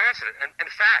even ambassador.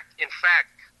 In fact,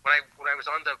 when I was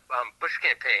on the Bush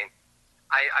campaign,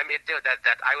 I made a deal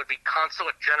that I would be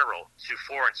consulate general to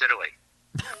Florence, Italy.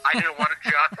 I didn't want a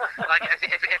job. Like if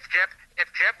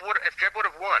Jeb would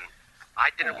have won, I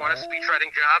didn't want a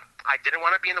speechwriting job. I didn't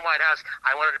want to be in the White House.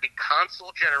 I wanted to be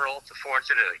consul general to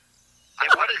Florence, Italy. And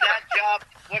what is that job?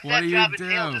 What's that job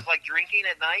entail? Just like drinking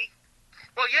at night?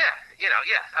 Well, yeah,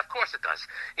 of course it does.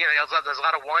 There's a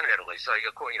lot of wine in Italy, so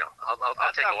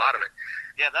I'll take a lot of it.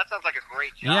 Yeah, that sounds like a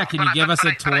great job. Yeah, can you give us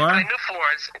a tour? I knew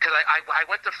Florence because I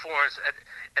went to Florence.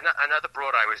 And another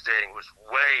broad I was dating was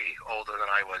way older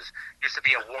than I was. Used to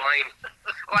be a wine.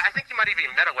 Well, I think you might even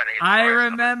met her when I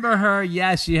remember her.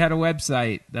 Yes, she had a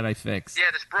website that I fixed. Yeah,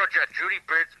 this broad, Judy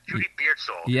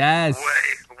Beardsall. Yes.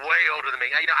 Way older than me.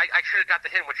 I should have got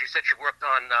the hint when she said she worked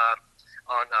on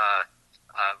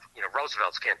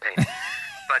Roosevelt's campaign,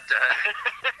 but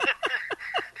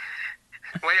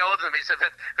way older than me. So, but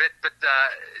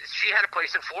she had a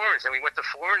place in Florence, and we went to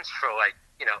Florence for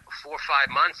 4 or 5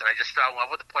 months, and I just fell in love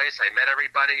with the place. I met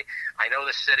everybody. I know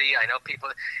the city. I know people,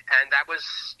 and that was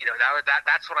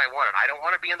that's what I wanted. I don't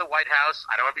want to be in the White House.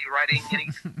 I don't want to be writing any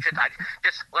shit.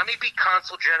 Just let me be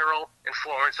consul general in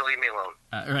Florence and leave me alone.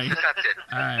 Right. That's it.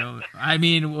 All right. Well, I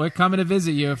mean, we're coming to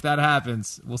visit you if that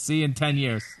happens. We'll see you in 10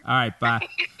 years. All right. Bye.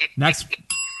 Next,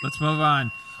 let's move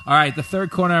on. All right. The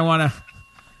third corner I want to.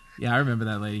 Yeah, I remember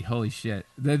that lady. Holy shit.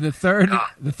 The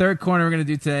third corner we're going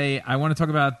to do today, I want to talk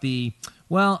about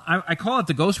I call it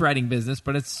the ghostwriting business,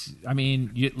 but it's,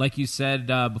 like you said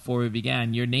before we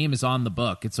began, your name is on the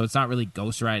book, so it's not really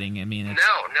ghostwriting.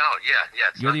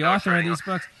 It's you're the author of these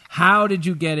books. How did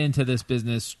you get into this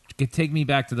business? Take me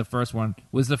back to the first one.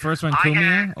 Was the first one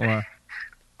Cumia, or?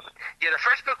 Yeah, the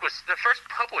first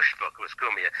published book was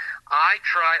Cumia. I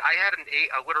had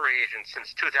a literary agent since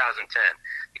 2010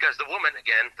 because the woman,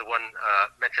 again, the one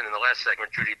mentioned in the last segment,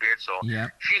 Judy Beardsall,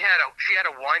 she had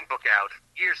a wine book out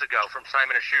years ago from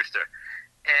Simon & Schuster,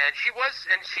 and she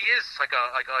is like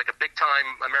a big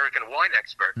time American wine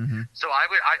expert. Mm-hmm. So I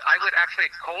would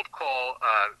actually cold call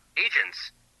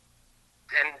agents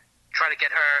and try to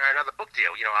get her another book deal.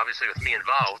 Obviously with me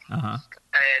involved,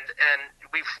 and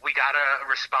we got a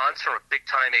response from a big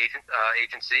time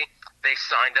agency. They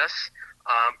signed us,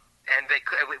 and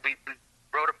we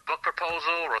wrote a book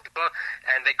proposal, wrote the book,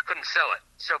 and they couldn't sell it.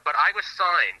 So, but I was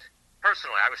signed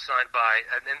personally. I was signed by,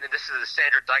 and this is the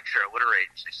Sandra Dykstra Literary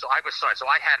Agency. So I was signed. So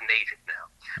I had an agent now.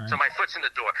 Right. So my foot's in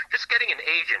the door. Just getting an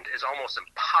agent is almost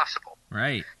impossible.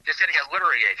 Right. Just getting a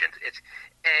literary agent.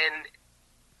 And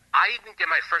I didn't get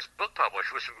my first book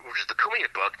published, which is the Cumia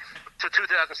book, to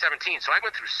 2017. So I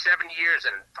went through 7 years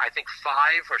and I think 5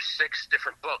 or 6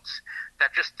 different books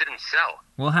that just didn't sell.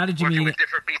 Well, how did you meet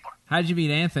different people? How did you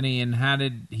meet Anthony, and how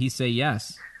did he say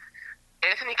yes?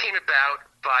 Anthony came about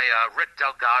by Rick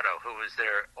Delgado, who was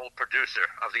their old producer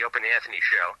of the Open Anthony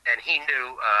show, and he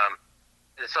knew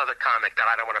this other comic that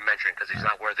I don't want to mention because he's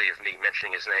not worthy of me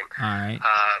mentioning his name. All right.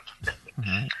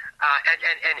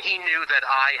 And he knew that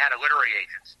I had a literary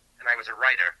agent, and I was a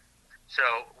writer. So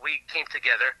we came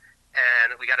together,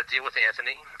 and we got a deal with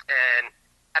Anthony. And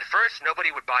at first, nobody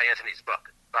would buy Anthony's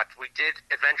book. But we did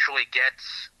eventually get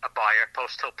a buyer,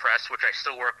 Post Hill Press, which I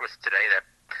still work with today, that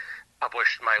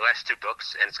published my last 2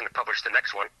 books, and it's going to publish the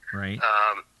next one. Right.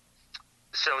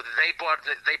 So they bought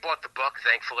the book,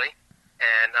 thankfully.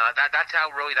 And that's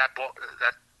how really that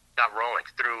got rolling,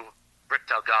 through Rick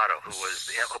Delgado, who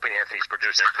was Opie Anthony's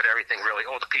producer, put everything, really,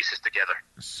 all the pieces together.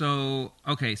 So,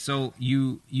 okay, so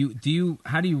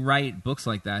how do you write books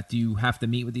like that? Do you have to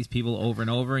meet with these people over and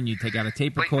over, and you take out a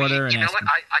tape recorder and ask them?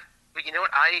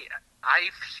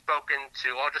 I've spoken to,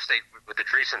 I'll just say with the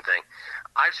Dreesen thing,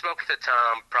 I've spoken to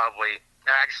Tom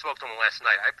I just spoke to him last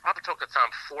night. I probably talked to Tom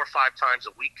 4 or 5 times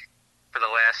a week for the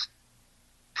last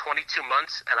 22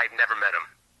 months, and I've never met him.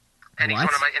 And he's one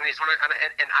of my,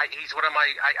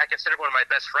 I consider one of my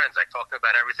best friends. I talk to him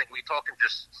about everything. We talk and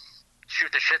just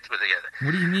shoot the shit together.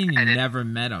 What do you mean you never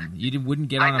met him? You wouldn't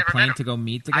get on a plane to go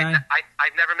meet the guy?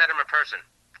 I've never met him in person.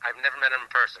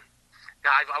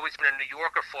 I've always been in New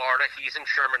York or Florida. He's in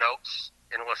Sherman Oaks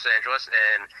in Los Angeles,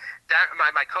 and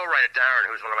my co-writer Darren,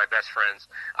 who's one of my best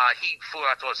friends, he flew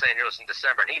out to Los Angeles in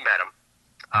December, and he met him.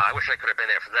 I wish I could have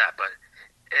been there for that, but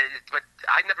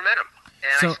I never met him,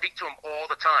 and I speak to him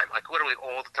all the time, like literally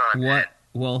all the time. What?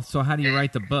 Well, so how do you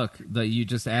write the book? That you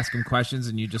just ask him questions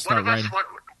and you just start writing?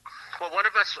 One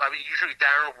of us, usually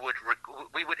Darren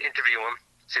we would interview him,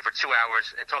 say for 2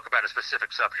 hours, and talk about a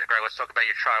specific subject. All right, let's talk about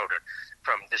your childhood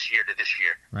from this year to this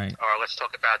year. Right. Or let's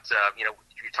talk about,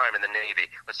 your time in the Navy.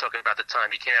 Let's talk about the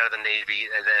time you came out of the Navy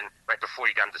and then right before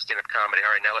you got into stand-up comedy.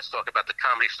 All right, now let's talk about the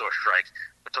Comedy Store strikes.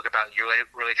 We'll talk about your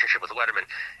relationship with Letterman.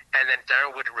 And then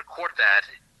Darren would record that,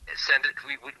 send it.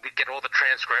 We'd get all the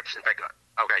transcripts. In fact,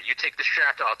 okay, you take this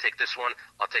chapter, I'll take this one,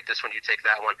 I'll take this one, you take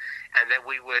that one. And then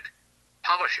we would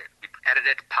polish it. We'd edit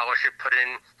it, polish it, put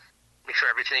in, make sure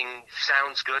everything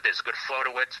sounds good, there's a good flow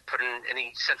to it, put in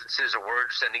any sentences or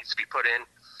words that needs to be put in,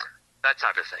 that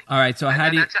type of thing. All right, so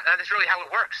that's really how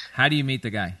it works. How do you meet the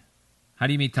guy? How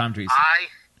do you meet Tom Dreesen?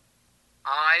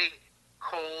 I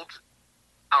called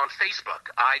on Facebook.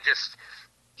 I just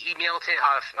emailed him,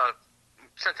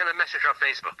 sent him a message on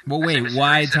Facebook. Well, wait,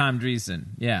 why Tom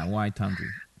Dreesen? Yeah, why Tom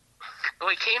Dreesen? Well,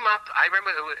 he came up, I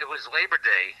remember it was Labor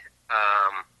Day.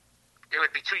 It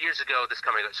would be 2 years ago this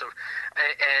coming. So,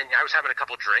 and I was having a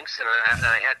couple drinks, and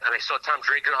I saw Tom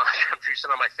Dreesen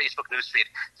on my Facebook newsfeed.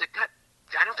 I said, God,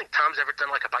 I don't think Tom's ever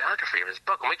done like a biography of his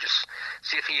book. Let me just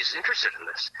see if he's interested in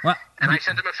this. What? And I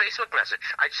sent him a Facebook message.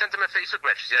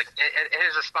 He's like, and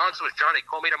his response was, Johnny,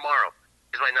 call me tomorrow.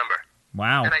 Here's my number.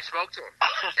 Wow. And I spoke to him,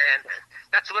 and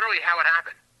that's literally how it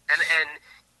happened.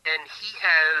 And he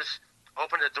has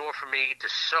opened the door for me to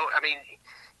so. I mean,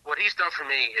 what he's done for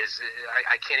me is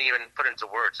I can't even put into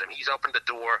words. I mean, he's opened the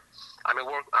door. I mean,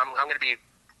 I'm going to be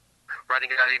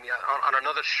writing on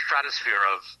another stratosphere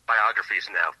of biographies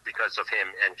now because of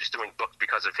him, and just doing books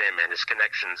because of him and his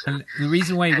connections. And the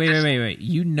reason, wait.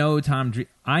 You know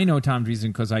I know Tom Dreesen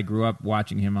because I grew up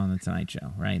watching him on the Tonight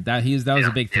Show. Right? That was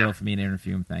a big thrill for me to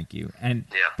interview him. Thank you.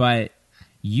 But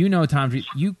you know Tom Dreesen.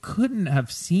 You couldn't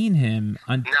have seen him.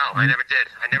 No, I never did.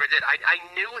 I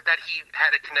knew that he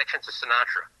had a connection to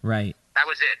Sinatra. Right. That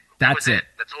was it. That's it.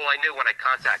 That's all I knew when I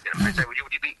contacted him. I said, would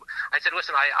you be? I said,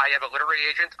 listen, I have a literary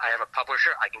agent. I have a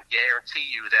publisher. I can guarantee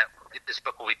you that this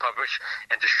book will be published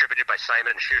and distributed by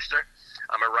Simon & Schuster.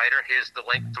 I'm a writer. Here's the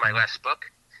link to my last book.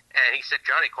 And he said,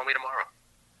 Johnny, call me tomorrow.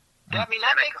 Yeah, I mean,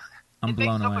 that makes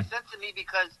so away. much sense to me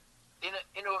because he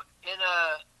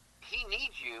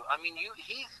needs you. I mean,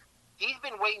 he's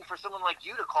been waiting for someone like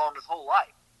you to call him his whole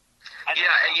life. And you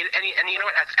know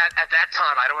what? At that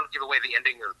time, I don't want to give away the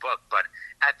ending of the book, but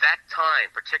at that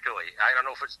time, particularly, I don't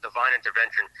know if it's divine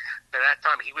intervention, but at that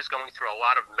time he was going through a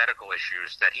lot of medical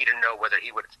issues that he didn't know whether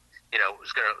he was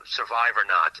going to survive or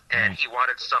not, and he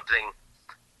wanted something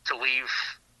to leave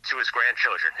to his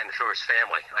grandchildren and to his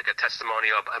family, like a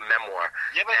testimonial, a memoir.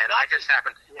 Yeah, but I just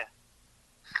happened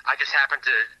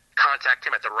to contact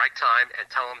him at the right time and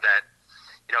tell him that,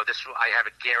 I have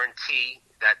a guarantee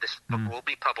that this book will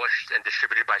be published and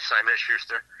distributed by Simon &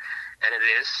 Schuster, and it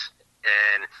is.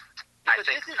 And this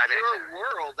is your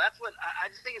world. That's what I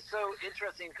just think is so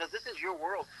interesting, because this is your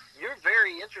world. You're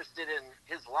very interested in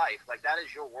his life. Like, that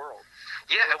is your world.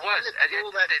 Yeah, it was.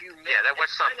 That was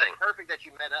something. Kind of perfect that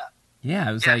you met up. Yeah,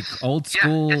 it was like old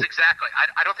school. Yes, exactly.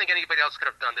 I don't think anybody else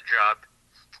could have done the job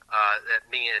that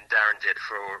me and Darren did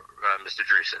for Mr.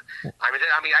 Dreesen. I mean,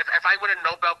 if I win a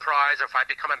Nobel Prize or if I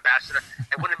become ambassador,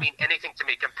 it wouldn't mean anything to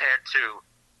me compared to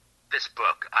this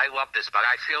book. I love this book.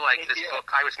 I feel like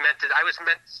book. I was meant to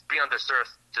be on this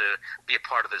earth to be a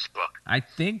part of this book. I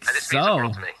think and this means the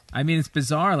world to me. I mean, it's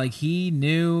bizarre. Like he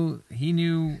knew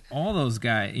all those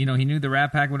guys. He knew the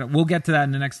Rat Pack. We'll get to that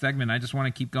in the next segment. I just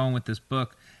want to keep going with this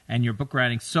book and your book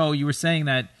writing. So you were saying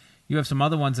that you have some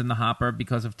other ones in the hopper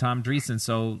because of Tom Dreesen.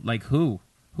 So, like, who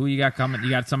you got coming? You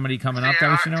got somebody coming up that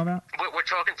we should know about? We're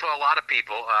talking to a lot of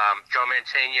people. Joe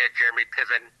Mantegna, Jeremy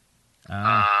Piven.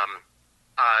 I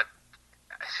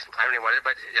don't know what,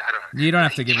 but I don't know. You don't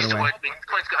have to give it away.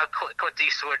 Clint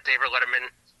Eastwood, David Letterman,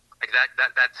 like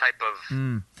that type of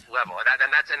level,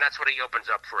 and that's what he opens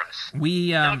up for us.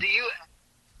 Now, do you?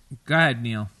 Go ahead,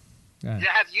 Neil.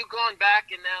 Yeah, have you gone back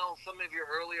and now some of your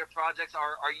earlier projects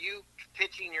are you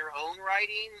pitching your own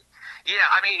writing? Yeah,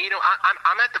 I mean,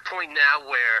 I'm at the point now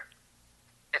where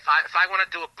if I want to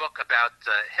do a book about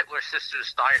Hitler's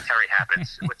sister's dietary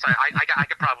habits, which I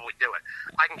could probably do it.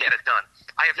 I can get it done.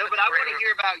 But I want to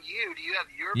hear about you. Do you have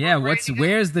your book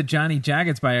where's the Johnny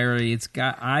Jackets biography? It's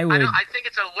got I think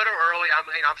it's a little early.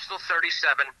 I'm still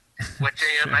 37, which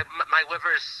Sure. my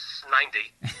liver is 90,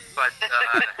 but.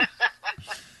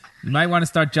 You might want to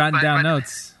start jotting down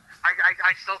notes. I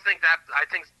I still think I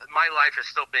think my life is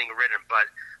still being written, but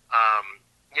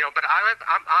but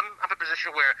I'm a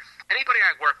position where anybody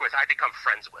I work with, I become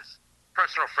friends with,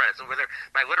 personal friends, and whether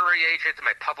my literary agent,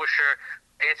 my publisher,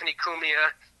 Anthony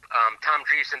Cumia, Tom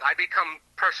Dreesen, I become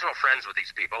personal friends with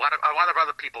these people. A lot of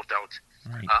other people don't.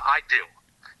 Right. I do.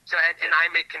 So and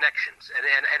I make connections and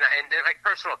like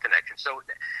personal connections. So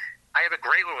I have a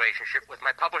great relationship with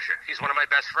my publisher. He's one of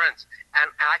my best friends, and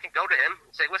I can go to him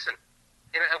and say, listen,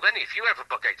 Lenny, if you have a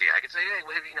book idea, I can say, hey,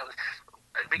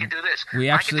 we can do this.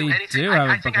 We actually do have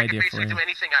a book idea for you. I can basically do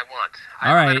anything I want.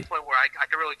 All right. I'm at a point where I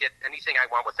can really get anything I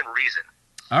want within reason.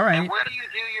 All right. And where do you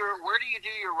do your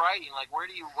writing? Like,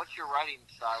 what's your writing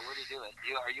style? Where do you do it?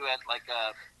 Are you at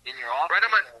in your office? Right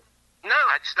no,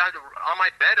 I just on my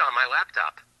bed on my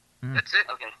laptop. That's it.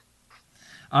 Okay.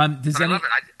 I love it.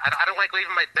 I don't like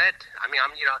leaving my bed. I mean, I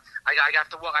have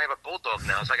to walk. I have a bulldog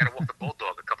now, so I got to walk the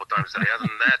bulldog a couple times a day. Other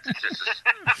than that, it's just.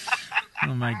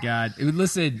 Oh my God!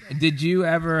 Listen, did you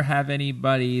ever have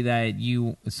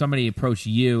somebody approached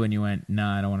you and you went, "No,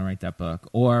 I don't want to write that book,"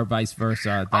 or vice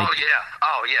versa? Oh yeah.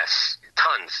 Oh yes.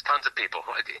 Tons of people,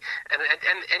 and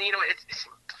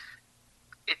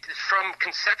it's from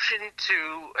conception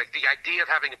to the idea of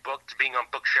having a book to being on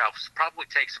bookshelves probably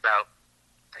takes about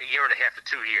a year and a half to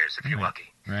 2 years if you're lucky.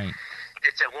 Right.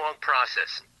 It's a long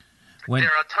process.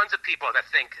 There are tons of people that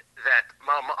think that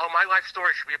my life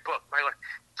story should be a book.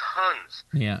 Tons.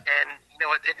 Yeah. And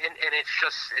and it's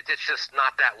just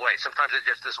not that way. Sometimes it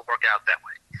just doesn't work out that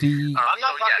way. I'm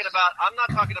not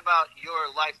talking about your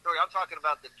life story. I'm talking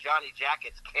about the Johnny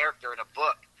Jackets character in a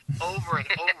book over and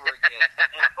over again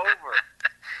and over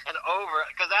and over,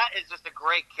 because that is just a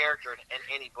great character in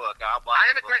any book. I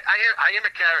am a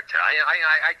character.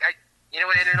 And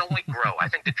it'll only grow. I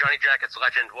think the Johnny Jackets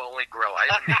legend will only grow. I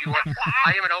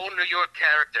am an old New York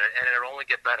character, and it'll only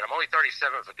get better. I'm only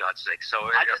 37, for God's sake.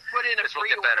 So I just put in a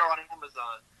pre-order on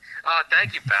Amazon.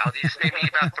 Thank you, pal. You just made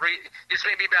me about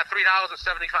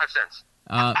 $3.75.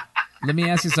 Let me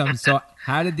ask you something. So,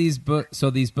 how did these books?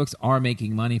 So these books are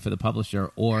making money for the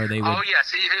publisher, or they would? Oh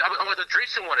yes, the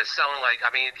Dreesen one is selling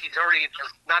he's already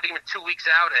not even 2 weeks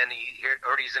out, and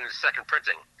he's in his second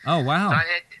printing. Oh wow!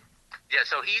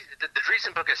 So the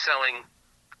Dreesen book is selling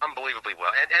unbelievably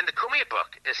well, and the Cumia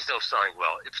book is still selling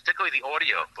well. It's particularly the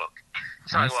audio book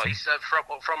selling well. He said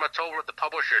from a total of the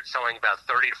publisher, it's selling about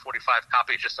 30 to 45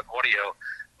 copies just of audio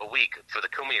a week for the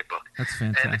Cumia book. That's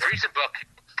fantastic. And the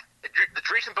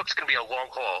Dreesen book's going to be a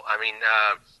long haul. I mean,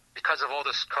 because of all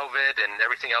this COVID and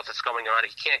everything else that's going on,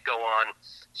 he can't go on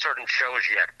certain shows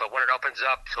yet. But when it opens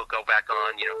up, he'll go back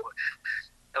on.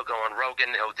 He'll go on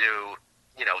Rogan. He'll do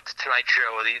Tonight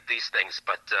Show. These things,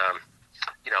 but.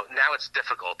 Now it's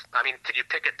difficult. I mean, could you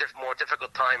pick a more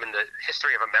difficult time in the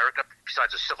history of America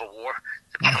besides a civil war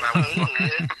to come out with a book?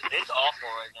 It's awful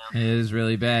right now. It is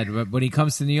really bad. But when he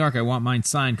comes to New York, I want mine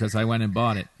signed because I went and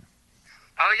bought it.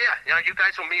 Oh, yeah. You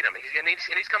guys will meet him.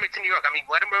 He's coming to New York. I mean,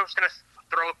 Letterman's going to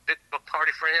throw a big book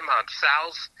party for him.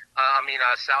 Sal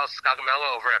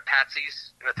Scagamello over at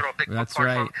Patsy's going to throw a big book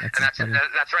party for him. That's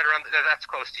right around. That's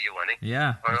close to you, Lenny.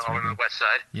 Yeah. On the west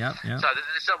side. Yeah.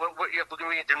 So we're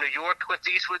going to do New York. Clint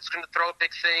Eastwood's going to throw a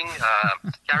big thing.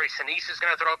 Gary Sinise is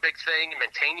going to throw a big thing.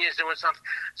 Mantegna is doing something.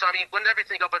 So, I mean, when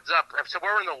everything opens up, so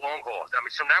we're in the long haul. I mean,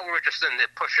 so now we're just in the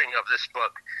pushing of this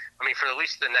book. I mean, for at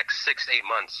least the next 6 to 8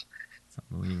 months. It's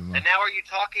unbelievable. And now, are you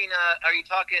talking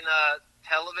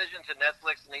television to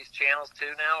Netflix and these channels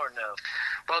too now, or no?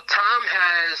 Well, Tom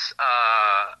has.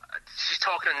 She's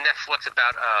talking to Netflix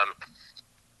about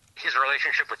his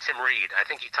relationship with Tim Reed. I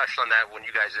think he touched on that when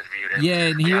you guys interviewed him.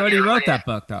 Yeah, and he already wrote that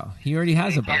book, though. He already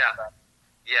has a book. Yeah.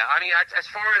 I mean, as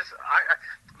far as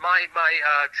my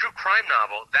true crime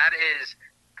novel, that is,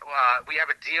 we have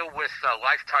a deal with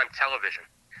Lifetime Television.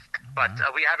 But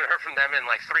we haven't heard from them in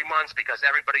 3 months because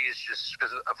everybody is just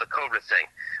because of the COVID thing.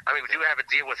 I mean, we do have a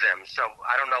deal with them, so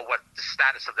I don't know what the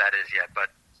status of that is yet.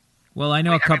 But well, I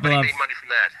know a couple of made money from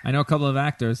that. I know a couple of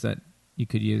actors that you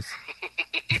could use.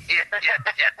 Yeah.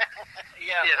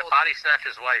 The Body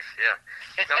Snatcher's wife. Yeah.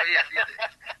 So,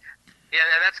 yeah,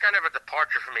 and that's kind of a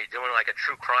departure for me, doing a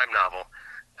true crime novel,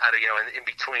 in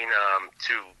between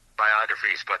two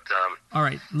biographies, but all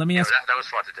right. Let me ask. That was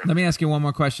fun to do. Let me ask you one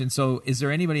more question. So, is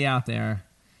there anybody out there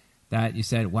that you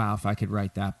said, "Wow, if I could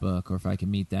write that book, or if I could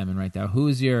meet them and write that"? Who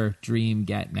is your dream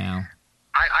get now?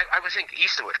 I would think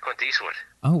Clint Eastwood.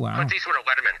 Oh wow. Clint Eastwood or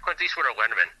Letterman.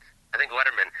 I think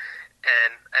Letterman,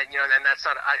 and that's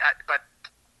not. But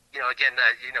again,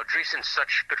 Dreesen's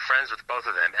such good friends with both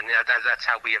of them, and that's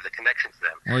how we have the connection to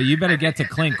them. Well, you better get to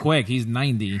Clint quick. He's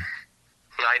 90.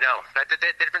 I know.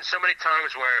 There've been so many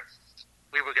times where,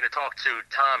 we were going to talk to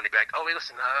Tom, and he'd be like, "Oh, wait,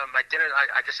 listen, my dinner.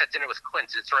 I just had dinner with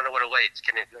Clint. It's running a little late.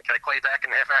 Can I call you back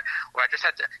in a half hour? Or I just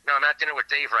had to. No, I'm at dinner with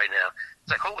Dave right now."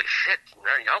 It's like, holy shit.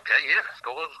 Okay, yeah,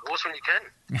 go when you can.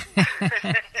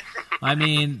 I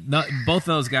mean, both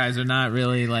those guys are not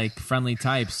really like friendly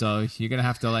types, so you're gonna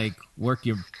have to like work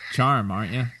your charm,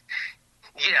 aren't you?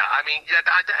 Yeah, I mean,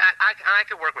 I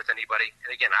can work with anybody.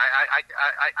 And again,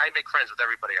 I make friends with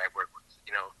everybody I work with.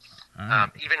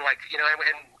 Even like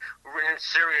and we're in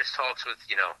serious talks with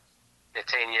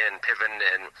Netanya and Piven,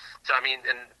 and so I mean,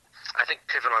 and I think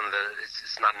Piven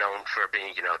is not known for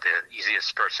being the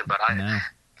easiest person, but I'm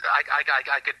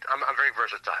very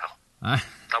versatile. I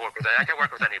can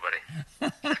work with anybody.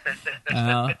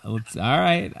 All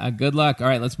right. Good luck. All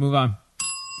right, let's move on.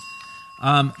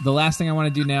 The last thing I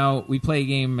want to do now, we play a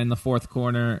game in the fourth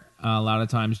corner. A lot of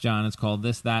times, John, it's called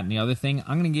This, That, and the Other Thing.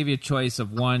 I'm going to give you a choice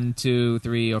of 1, 2,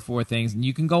 3, or 4 things, and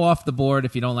you can go off the board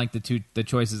if you don't like the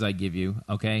choices I give you.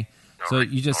 Okay,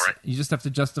 you just have to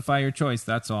justify your choice.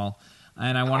 That's all.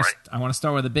 And I want to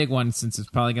start with a big one since it's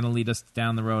probably going to lead us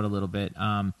down the road a little bit.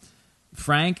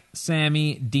 Frank,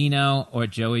 Sammy, Dino, or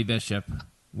Joey Bishop?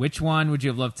 Which one would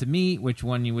you have loved to meet? Which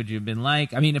one would you have been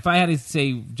like? I mean, if I had to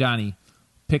say, Johnny,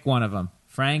 pick one of them.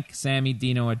 Frank, Sammy,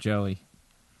 Dino, or Joey?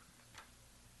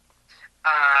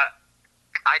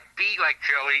 I'd be like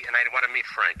Joey, and I'd want to meet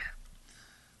Frank.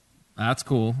 That's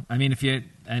cool. I mean, if you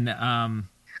and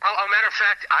matter of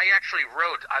fact, I actually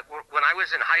wrote when I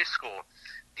was in high school.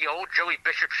 The old Joey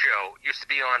Bishop show used to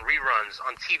be on reruns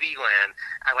on TV Land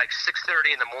at like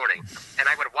 6:30 in the morning, and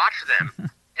I would watch them.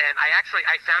 And I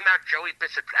found out Joey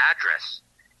Bishop's address,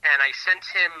 and I sent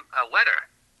him a letter.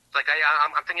 Like,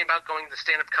 I'm thinking about going to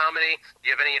stand-up comedy. Do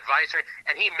you have any advice?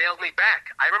 And he mailed me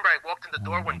back. I remember I walked in the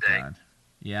door one day. God.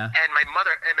 Yeah. And my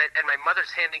mother's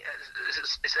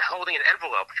is holding an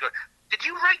envelope. She goes, "Did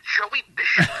you write Joey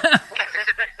Bishop?"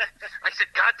 I said,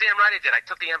 "Goddamn right I did." I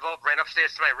took the envelope, ran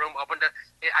upstairs to my room, opened it.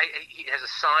 He has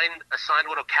a signed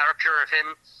little caricature of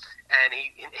him, and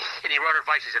he wrote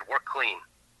advice. He said, "Work clean."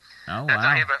 Oh, wow.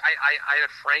 I have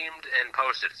it framed and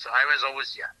posted. So I was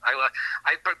always, I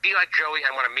be like Joey.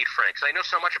 I want to meet Frank. So I know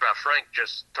so much about Frank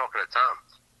just talking to Tom.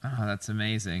 Oh, that's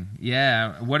amazing.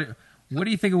 Yeah. What do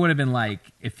you think it would have been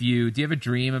like do you have a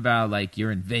dream about like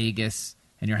you're in Vegas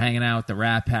and you're hanging out with the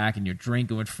Rat Pack and you're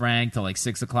drinking with Frank till like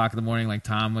 6 o'clock in the morning, like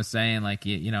Tom was saying, like,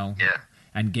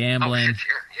 and gambling. Oh,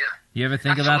 shit, yeah. You ever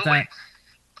think about that?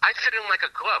 I fit in like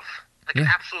a glove, like an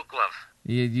absolute glove.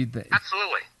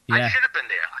 Absolutely. Yeah. I should have been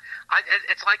there.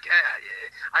 It's like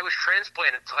I was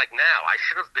transplanted to like now. I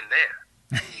should have been there.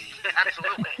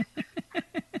 Absolutely.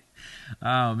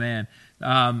 Oh, man.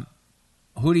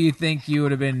 Who do you think you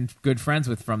would have been good friends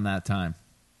with from that time?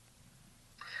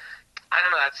 I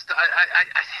don't know.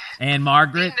 Anne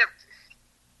Margaret?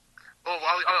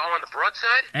 On the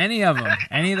broadside? Any of them.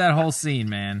 Any of that whole scene,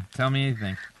 man. Tell me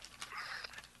anything.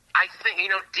 I think,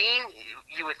 Dean,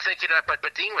 you would think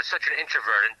but Dean was such an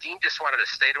introvert, and Dean just wanted to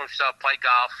stay to himself, play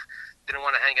golf, didn't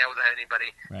want to hang out with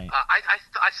anybody. Right.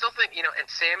 I still think, and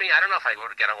Sammy, I don't know if I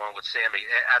would get along with Sammy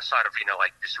outside of,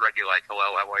 like just regular, like,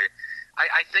 hello, how are you?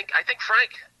 I think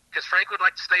Frank, because Frank would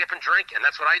like to stay up and drink, and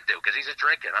that's what I do, because he's a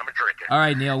drinker, and I'm a drinker. All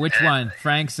right, Neil, which one?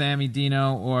 Frank, Sammy,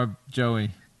 Dino, or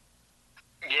Joey?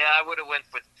 Yeah, I would have went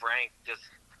with Frank.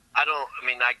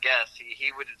 I guess he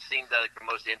would have seemed like the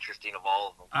most interesting of all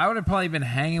of them. I would have probably been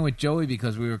hanging with Joey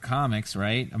because we were comics,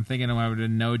 right? I'm thinking I would have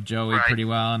known Joey pretty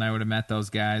well, and I would have met those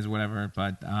guys, whatever.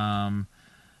 But I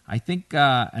think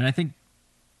I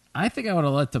would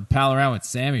have let to pal around with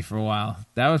Sammy for a while.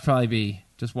 That would probably be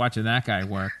just watching that guy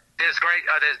work. There's great.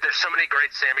 There's so many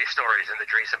great Sammy stories in the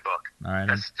Dreesen book. All right,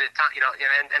 and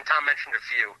Tom mentioned a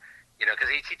few.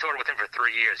 Because he toured with him for 3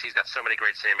 years. He's got so many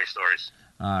great Sammy stories.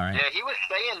 All right. Yeah, he was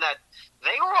saying that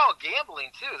they were all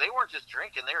gambling too. They weren't just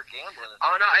drinking; they were gambling.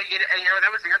 Oh no, that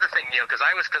was the other thing, Neil. Because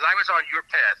I was on your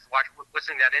path,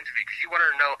 listening to that interview. Because you wanted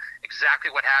to know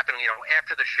exactly what happened.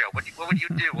 After the show, what would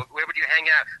you do? Where would you hang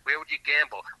out? Where would you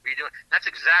gamble? What were you doing? That's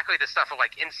exactly the stuff of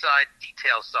like inside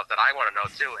detail stuff that I want to know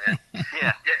too. And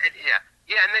yeah.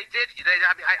 And they did.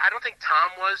 I don't think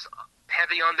Tom was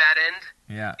heavy on that end.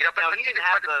 Yeah. But he didn't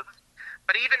have the.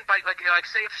 But even by like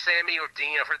say if Sammy or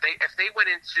Dean, if they went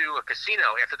into a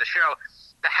casino after the show,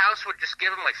 the house would just give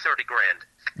them like $30,000,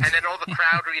 and then all the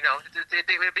crowd,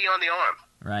 they would be on the arm.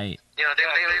 Right.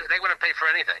 They wouldn't pay for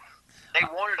anything. They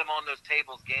wanted them on those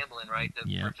tables gambling, right? To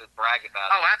brag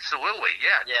about it. Oh, absolutely.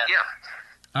 Yeah.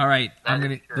 All right,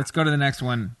 let's go to the next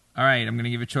one. All right, I'm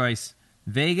gonna give a choice: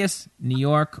 Vegas, New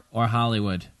York, or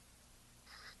Hollywood.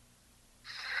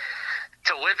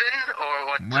 To live in or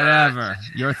what? Whatever.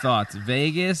 Your thoughts.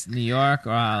 Vegas, New York,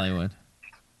 or Hollywood?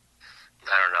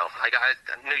 I don't know. I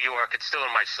New York. It's still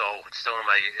in my soul. It's still in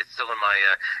my.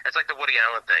 It's like the Woody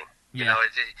Allen thing. You know,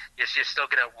 you're still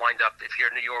going to wind up, if you're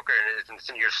a New Yorker and it's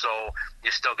in your soul,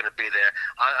 you're still going to be there.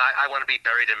 I want to be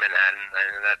buried in Manhattan,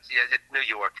 and that's New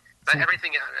York. But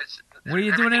everything. What are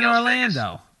you doing in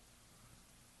Orlando?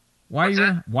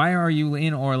 Why are you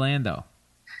in Orlando?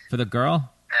 For the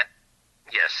girl?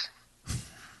 Yes.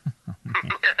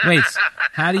 Wait,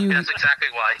 how do you... That's exactly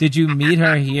why. Did you meet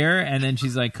her here, and then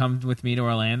she's like, come with me to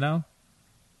Orlando?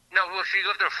 No, well, she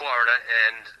lived in Florida,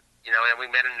 and, and we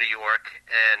met in New York,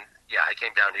 and, I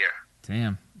came down here.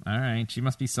 Damn. All right. She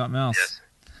must be something else. Yes.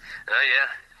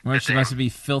 Yeah. Or she must be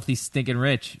filthy, stinking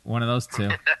rich. One of those two.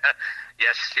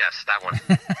 Yes, that one.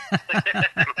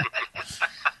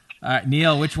 All right,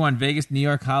 Neil, which one? Vegas, New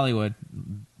York, Hollywood?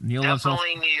 Neil loves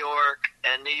definitely New York,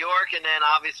 and then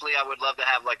obviously I would love to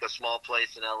have like a small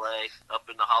place in L.A. up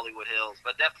in the Hollywood Hills,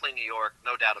 but definitely New York,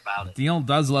 no doubt about it. Neil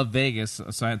does love Vegas,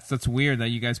 so that's weird that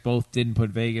you guys both didn't put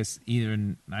Vegas either,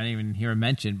 and I didn't even hear it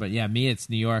mentioned. But yeah, me,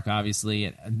 it's New York, obviously.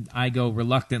 And I go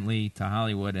reluctantly to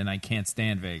Hollywood, and I can't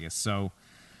stand Vegas, so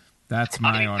that's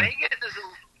my order.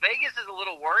 Vegas is a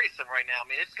little worrisome right now. I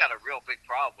mean, it's got a real big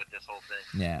problem with this whole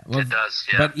thing. Yeah, well, it does.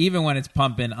 Yeah. But even when it's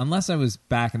pumping, unless I was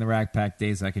back in the Rack Pack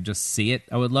days, I could just see it.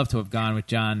 I would love to have gone with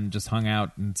John and just hung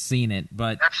out and seen it.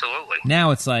 But absolutely,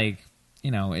 now it's like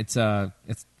it's a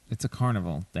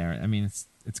carnival there. I mean,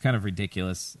 it's kind of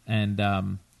ridiculous,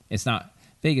 and it's not.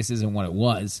 Vegas isn't what it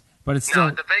was, but it's still.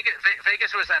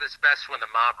 Vegas was at its best when the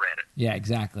mob ran it. Yeah,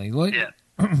 exactly. Well,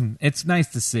 it's nice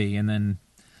to see, and then.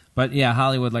 But yeah,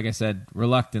 Hollywood, like I said,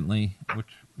 reluctantly, which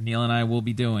Neil and I will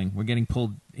be doing. We're getting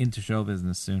pulled into show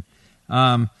business soon.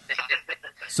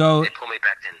 So they pull me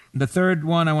back in. The third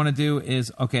one I want to do is,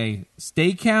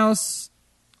 steakhouse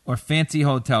or fancy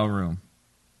hotel room?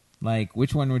 Like,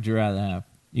 which one would you rather have?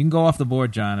 You can go off the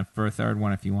board, John, for a third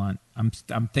one if you want. I'm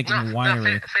thinking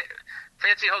winery.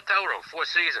 Fancy hotel room, Four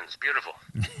Seasons, beautiful.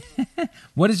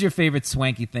 What is your favorite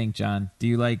swanky thing, John? Do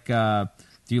you like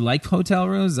hotel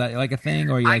rooms? Is that like a thing,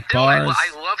 or you like bars?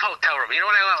 I love hotel room. You know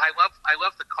what I love? I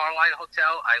love the Carlisle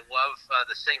Hotel. I love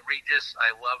the St. Regis.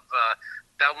 I love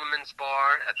Bellman's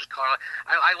Bar at the Carlisle.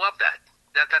 I love that.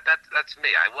 That's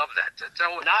me. I love that. So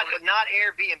not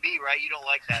Airbnb, right? You don't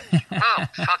like that? Oh,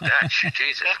 fuck that!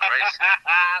 Jesus Christ.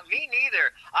 Me neither.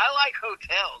 I like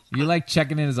hotels. You like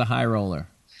checking in as a high roller.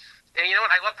 And you know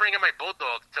what? I love bringing my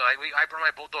bulldog. I bring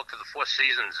my bulldog to the Four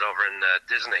Seasons over in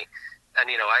Disney. And,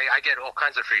 I get all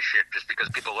kinds of free shit just because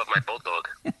people love my bulldog.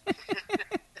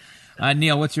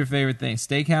 Neil, what's your favorite thing?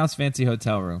 Steakhouse, fancy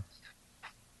hotel room?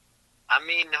 I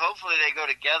mean, hopefully they go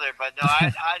together, but no,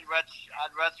 I'd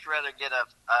much rather get a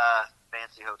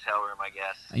fancy hotel room, I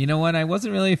guess. You know what? I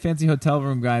wasn't really a fancy hotel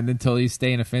room guy until you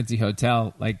stay in a fancy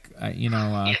hotel. Like,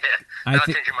 yeah, I'll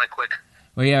change your mind quick.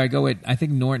 Well, yeah, I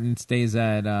think Norton stays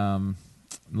at,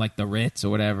 like, the Ritz or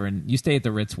whatever, and you stay at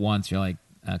the Ritz once, you're like,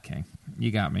 okay, you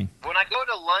got me. When I go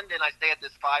to London, I stay at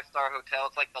this 5-star hotel.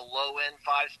 It's like the low-end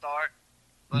 5-star.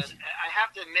 But I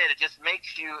have to admit, it just makes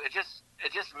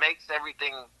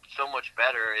everything so much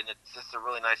better, and it's just a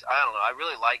really nice. I don't know. I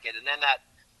really like it. And then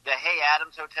the Hay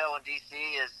Adams Hotel in D.C.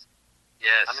 is.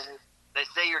 Yes. I mean, they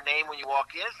say your name when you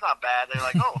walk in. It's not bad. They're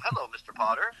like, "Oh, hello, Mr.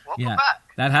 Potter. Welcome back."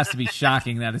 That has to be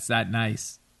shocking that it's that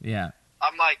nice. Yeah.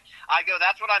 I'm like,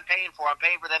 that's what I'm paying for. I'm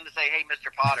paying for them to say, "Hey, Mr.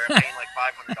 Potter." I'm paying like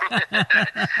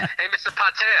 $500. Hey, Mr.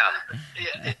 Potter.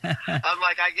 Yeah. I'm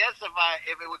like, I guess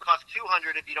if it would cost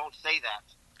 $200 if you don't say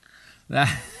that.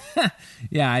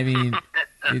 Yeah, I mean,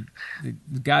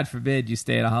 God forbid you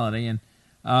stay at a Holiday Inn.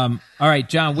 All right,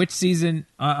 John, which season?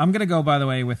 I'm gonna go. By the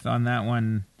way, on that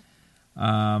one,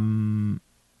 I'm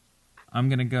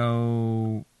gonna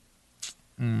go.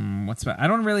 I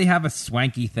don't really have a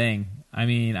swanky thing. I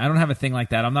mean, I don't have a thing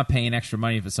like that. I'm not paying extra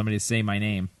money for somebody to say my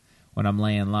name when I'm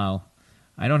laying low.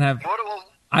 I don't have.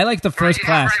 I like the first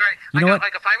class. Right. You know what?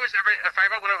 Like if I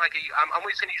ever went I'm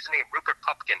always going to use the name Rupert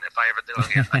Pupkin if I ever do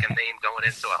like a name going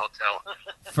into a hotel.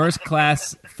 First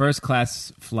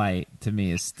class flight to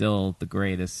me is still the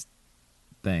greatest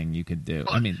thing you could do.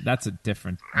 I mean, that's a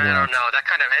different world. I don't know. That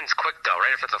kind of ends quick though,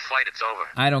 right? If it's a flight, it's over.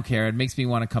 I don't care. It makes me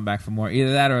want to come back for more.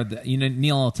 Either that or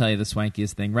Neil will tell you the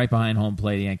swankiest thing right behind home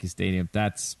plate, Yankee Stadium.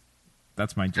 That's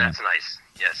my jam. That's nice.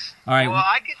 Yes. All right. Well,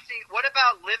 I could see. What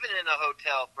about living in a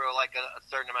hotel for like a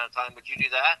certain amount of time? Would you do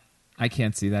that? I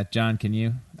can't see that. John, can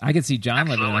you? I could see John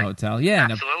living in a hotel. Yeah,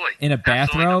 absolutely. In a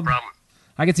bathrobe. No problem.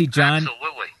 I could see John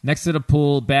absolutely next to the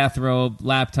pool, bathrobe,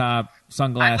 laptop,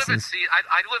 sunglasses.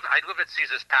 I'd live at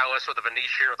Caesar's Palace or the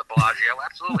Venetian or the Bellagio.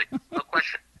 Absolutely, no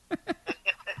question.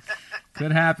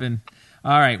 Could happen.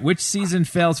 All right, which season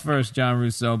fails first, John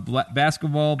Russo?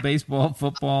 Basketball, baseball,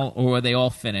 football, or they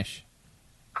all finish?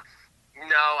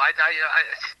 No,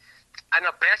 I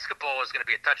know basketball is going to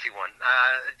be a touchy one,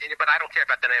 but I don't care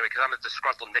about that anyway because I'm a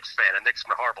disgruntled Knicks fan, and Knicks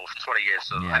been horrible for 20 years,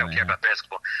 so I don't care about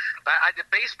basketball. But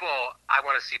baseball, I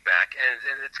want to see back,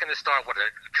 and it's going to start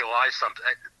July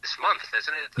this month,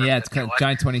 isn't it? Yeah, it's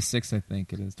July 26th, I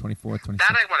think it is, 24th, 26th.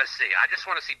 That I want to see. I just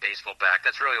want to see baseball back.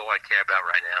 That's really all I care about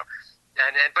right now.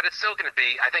 But it's still going to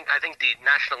be. I think the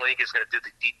National League is going to do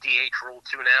the DH rule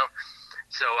too now.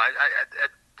 So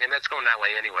and that's going that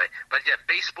way anyway. But yeah,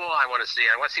 baseball I want to see.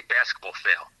 I want to see basketball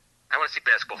fail. I want to see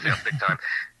basketball fail big time.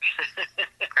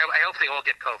 I hope they all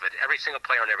get COVID. Every single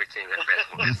player on every team has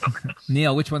basketball gets COVID.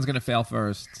 Neil, which one's going to fail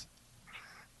first?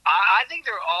 I think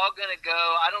they're all going to go.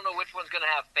 I don't know which one's going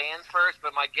to have fans first,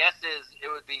 but my guess is it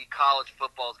would be college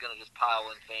football is going to just pile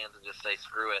in fans and just say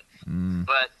screw it.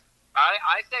 But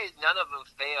I say none of them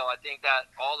fail. I think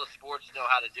that all the sports know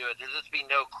how to do it. There'll just be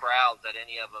no crowds at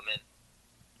any of them, and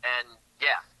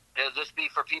yeah, it'll just be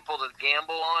for people to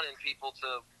gamble on and people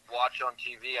to watch on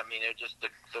TV. I mean, I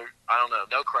don't know,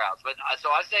 no crowds. But so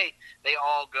I say they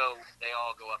all go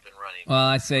up and running. Well,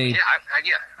 I say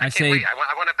I can't wait. I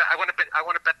want to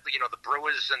bet the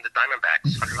Brewers and the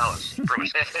Diamondbacks $100.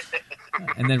 Brewers.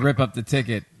 And then rip up the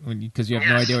ticket because you have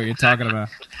no idea what you're talking about.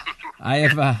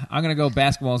 I'm going to go.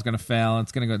 Basketball is going to fail.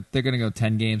 They're going to go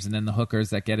 10 games, and then the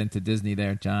hookers that get into Disney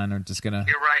there, John, are just going to.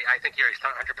 You're right. I think you're 100%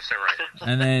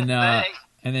 right.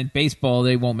 And then baseball,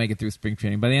 they won't make it through spring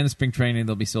training. By the end of spring training,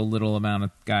 there'll be so little amount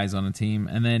of guys on the team,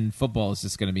 and then football is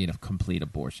just going to be a complete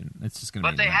abortion. It's just going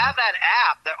to. But they have that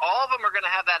app. All of them are going to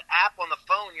have that app on the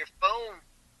phone. Your phone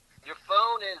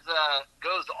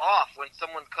goes off when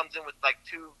someone comes in with like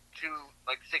 6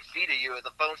 feet of you, and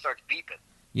the phone starts beeping.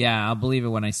 Yeah, I'll believe it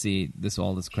when I see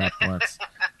all this crap works.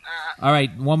 All right,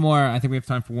 one more. I think we have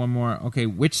time for one more. Okay,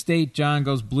 which state, John,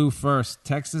 goes blue first?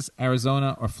 Texas,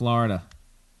 Arizona, or Florida?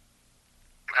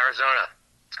 Arizona.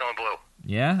 It's going blue.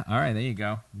 Yeah? All right, there you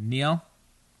go. Neil?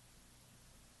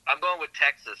 I'm going with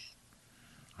Texas.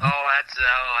 Everybody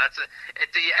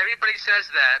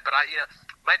says that, but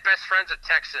my best friends are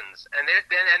Texans, and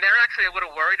they're actually a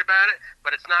little worried about it,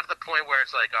 but it's not to the point where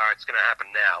it's like, all right, it's going to happen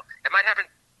now. It might happen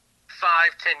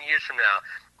 5-10 years from now.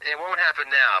 It won't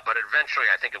happen now, but eventually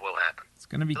I think it will happen. It's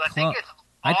going to be close. I think it's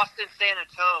Austin, San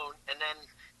Antonio, and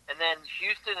then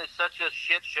Houston is such a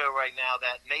shit show right now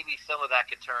that maybe some of that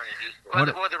could turn in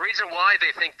Houston. Well, the reason why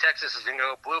they think Texas is going to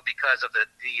go blue because of the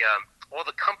all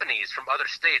the companies from other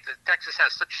states. Texas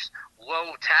has such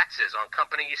low taxes on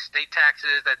companies, state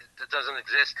taxes that doesn't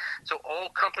exist. So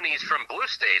all companies from blue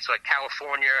states like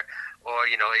California or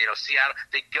Seattle,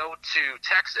 they go to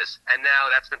Texas, and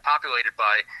now that's been populated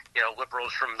by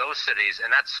liberals from those cities, and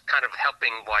that's kind of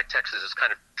helping why Texas is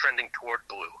kind of trending toward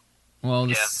blue. Well,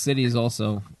 the cities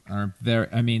also are very.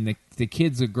 I mean, the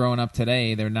kids are growing up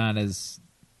today. They're not as,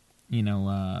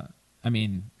 I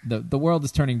mean, the world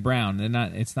is turning brown.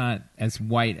 It's not as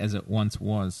white as it once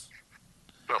was.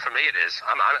 Well, for me, it is.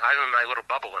 I'm in my little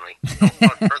bubble, Emmy.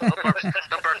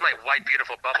 Don't burst my white,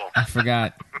 beautiful bubble. I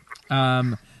forgot.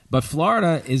 But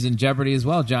Florida is in jeopardy as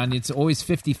well, John. It's always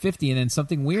 50-50, and then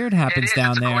something weird happens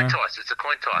down there. It's a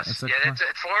coin toss.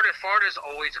 Florida's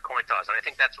always a coin toss, and I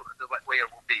think that's the way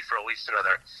it will be for at least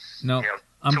another 2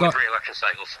 or 3 election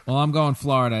cycles. Well, I'm going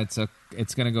Florida.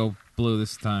 It's going to go blue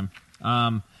this time.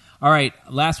 All right,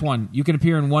 last one. You can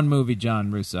appear in one movie,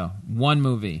 John Russo. One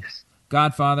movie. Yes.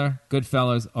 Godfather,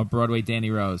 Goodfellas, or Broadway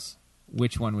Danny Rose.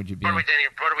 Which one would you be? Broadway Danny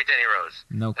Rose.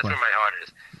 No question. That's where my heart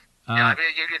is. I mean,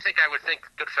 you think I would think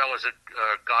Goodfellas or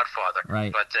Godfather,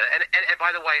 right? But and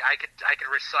by the way, I could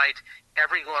recite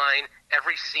every line,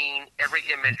 every scene, every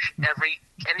image,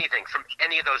 anything from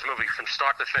any of those movies from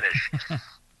start to finish.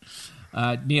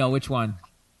 Neil, which one?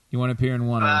 You want to appear in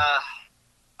one? I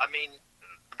mean,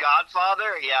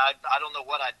 Godfather. Yeah, I don't know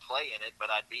what I'd play in it, but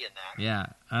I'd be in that. Yeah,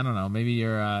 I don't know. Maybe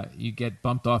you get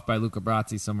bumped off by Luca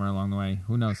Brasi somewhere along the way.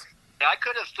 Who knows? I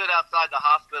could have stood outside the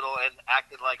hospital and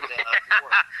acted like that. You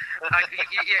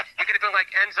could have been like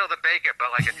Enzo the Baker,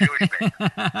 but like a Jewish man.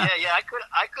 Yeah. I could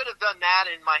have done that,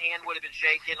 and my hand would have been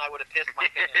shaking. I would have pissed my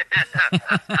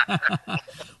pants.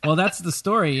 Well, that's the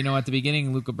story. At the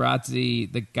beginning, Luca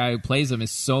Brasi, the guy who plays him, is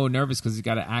so nervous because he's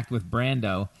got to act with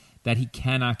Brando that he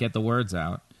cannot get the words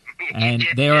out. And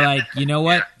they were like, you know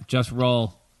what? Just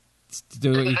roll.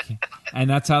 Do what you can. And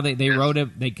that's how they wrote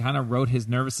it. They kind of wrote his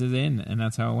nervousness in, and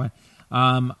that's how it went.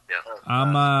 I'm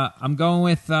going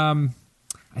with I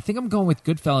think I'm going with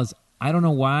Goodfellas. I don't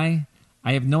know why.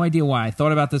 I have no idea why. I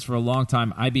thought about this for a long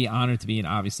time. I'd be honored to be in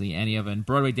obviously any of it. And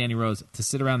Broadway Danny Rose, to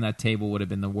sit around that table would have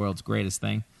been the world's greatest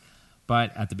thing.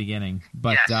 But at the beginning,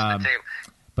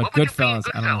 But What would you be in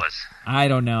Goodfellas, I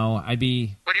don't know. I'd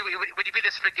be... Would you be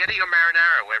the spaghetti or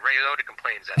marinara where Ray Liotta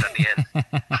complains at the end?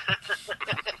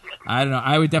 I don't know.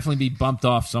 I would definitely be bumped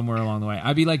off somewhere along the way.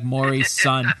 I'd be like Maury's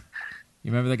son.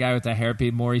 You remember the guy with the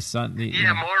hairpin, Maury's son? Maury,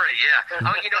 yeah. Oh,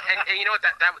 and you know what?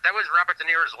 That was Robert De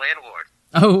Niro's landlord.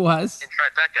 Oh, it was? In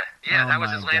Tribeca. Yeah, Oh, that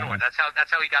was his landlord. God.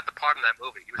 That's how he got the part in that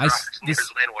movie. He was Robert De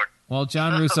Niro's landlord. Well,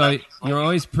 John Russo, you're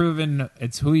always proving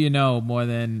it's who you know more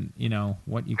than,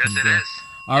 what you can do. Yes, it is.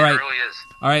 All right. It really is.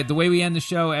 All right, the way we end the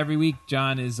show every week,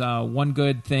 John, is one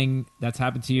good thing that's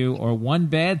happened to you or one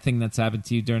bad thing that's happened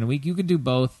to you during the week. You can do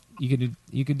both. You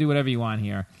can do whatever you want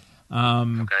here.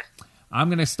 Okay. I'm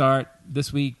going to start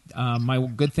this week. My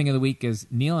good thing of the week is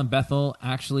Neil and Bethel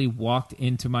actually walked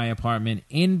into my apartment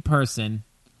in person,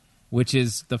 which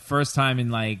is the first time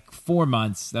in like 4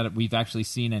 months that we've actually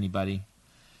seen anybody.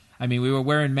 I mean, we were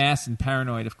wearing masks and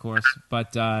paranoid, of course,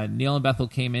 but Neil and Bethel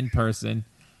came in person.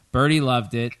 Bertie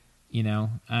loved it,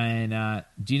 and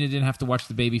Gina didn't have to watch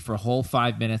the baby for a whole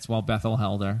 5 minutes while Bethel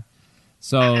held her.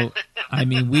 So, I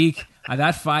mean,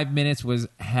 that 5 minutes was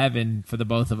heaven for the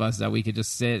both of us, that we could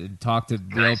just sit and talk to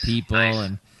real people. Nice.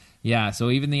 And yeah, so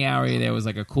even the hour there was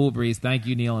like a cool breeze. Thank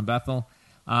you, Neil and Bethel.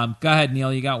 Go ahead,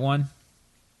 Neil, you got one?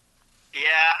 Yeah,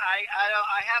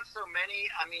 I have so many.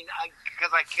 I mean,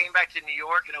 because I came back to New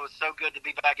York, and it was so good to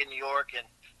be back in New York, and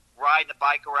riding a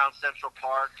bike around Central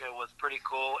Park. It was pretty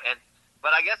cool.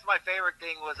 But I guess my favorite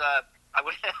thing was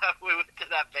we went to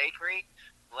that bakery,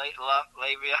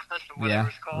 Levian, whatever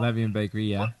it's called. Levian Bakery,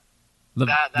 yeah.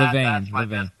 That's my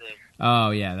best thing.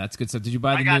 Oh, yeah, that's good stuff. Did you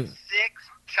buy I got 6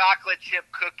 chocolate chip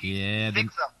cookies. Yeah, 6 of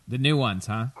them. the new ones,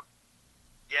 huh?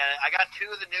 Yeah, I got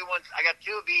 2 of the new ones. I got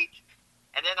 2 of each.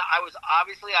 And then I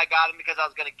got them because I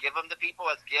was going to give them to people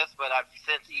as gifts, but I've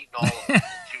since eaten all of them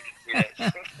in 2 to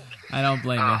 3 days. I don't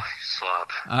blame you. Oh, slob.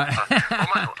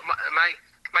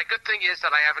 My good thing is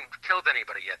that I haven't killed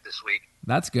anybody yet this week.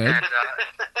 That's good. And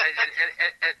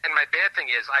my bad thing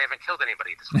is I haven't killed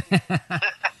anybody this week.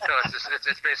 So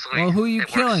it's basically... Well, who are you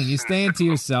killing? You staying to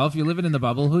yourself. You're living in the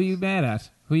bubble. Who are you mad at?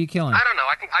 Who are you killing? I don't know.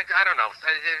 I don't know.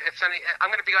 I'm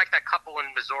going to be like that couple in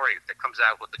Missouri that comes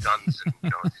out with the guns. And,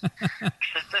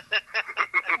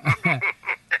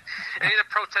 any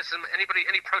protester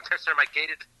in my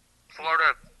gated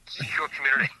Florida secure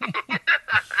community.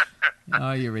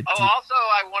 Oh, you're ridiculous. Oh, also,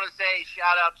 I want to say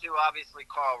shout out to obviously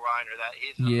Carl Reiner. That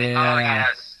he's yeah. Oh,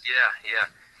 yes, yeah.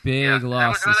 Big loss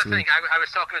that was this another week. thing. I was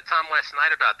talking to Tom last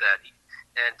night about that,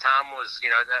 and Tom was,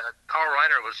 Carl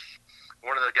Reiner was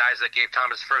one of the guys that gave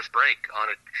Tom his first break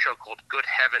on a show called Good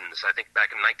Heavens, I think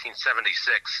back in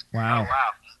 1976. Wow. Oh,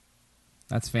 wow.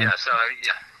 That's Yeah, fantastic. so,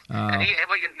 yeah. And he,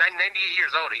 98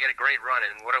 years old, he had a great run,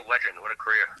 and what a legend, what a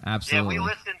career. Absolutely. Yeah,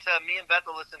 me and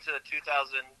Bethel listened to the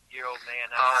 2,000-year-old man.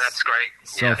 That's great.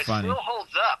 So yeah. funny. It still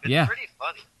holds up. It's pretty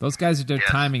funny. Those guys, their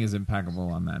timing is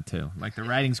impeccable on that, too. Like, the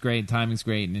writing's great, timing's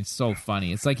great, and it's so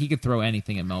funny. It's like he could throw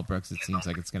anything at Mel Brooks. It seems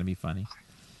like it's going to be funny.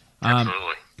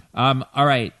 Absolutely. All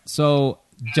right, so,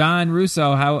 John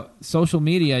Russo, how social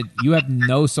media, you have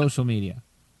no social media.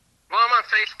 Well, I'm on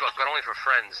Facebook, but only for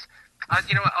friends. All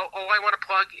I want to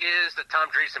plug is the Tom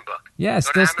Dreesen book. Yeah,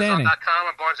 still standing. Go to Amazon.com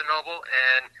and Barnes & Noble,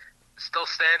 and still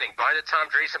standing. Buy the Tom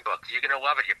Dreesen book. You're going to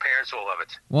love it. Your parents will love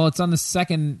it. Well, it's on the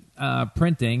second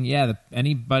printing. Yeah,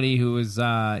 anybody who is,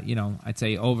 I'd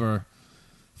say over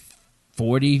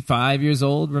 45 years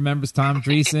old remembers Tom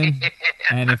Dreesen.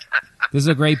 And if this is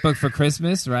a great book for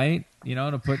Christmas, right?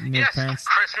 To put in your parents.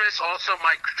 Christmas, also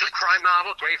my true crime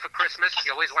novel, great for Christmas.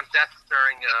 You always want death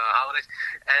during holidays.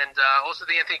 And also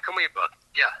the Anthony Cumia book.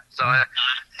 Yeah, so I have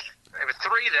 3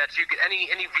 that you can, any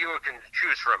viewer can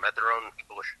choose from at their own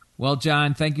volition. Well,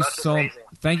 John, thank you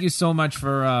so much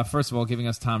for first of all giving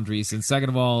us Tom Dreesen. Second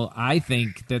of all, I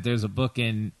think that there's a book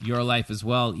in your life as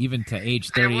well, even to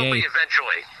age 38. There will be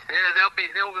eventually. There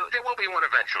will be one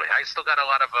eventually. I still got a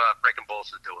lot of breaking balls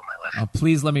to do in my life. Oh,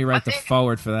 please let me write the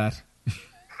forward for that.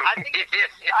 I think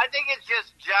it's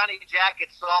just Johnny Jacket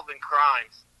solving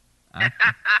crimes.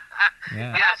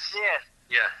 Yeah. That's it.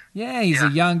 Yeah, he's a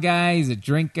young guy. He's a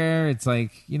drinker. It's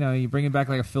like, you bring him back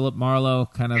like a Philip Marlowe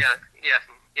kind of. Yeah.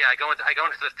 I go into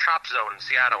the chop zone in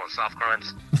Seattle and solve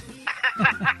crimes.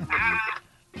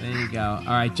 There you go.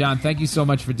 All right, John, thank you so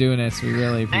much for doing this. We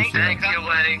really appreciate it. Thank you,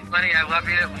 Lenny. Lenny, I love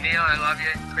you. Neil, I love you.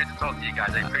 It's great to talk to you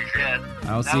guys. I appreciate it.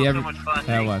 I'll That see was every. so much fun.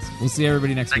 That was. We'll see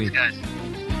everybody next Thanks, week. guys.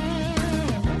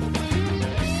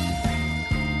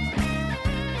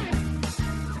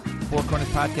 Four Corners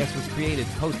Podcast was created,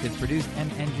 hosted, produced,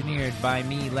 and engineered by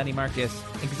me, Lenny Marcus.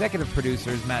 Executive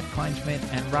producers Matt Kleinschmidt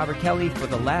and Robert Kelly for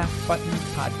the Laugh Button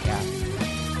Podcast.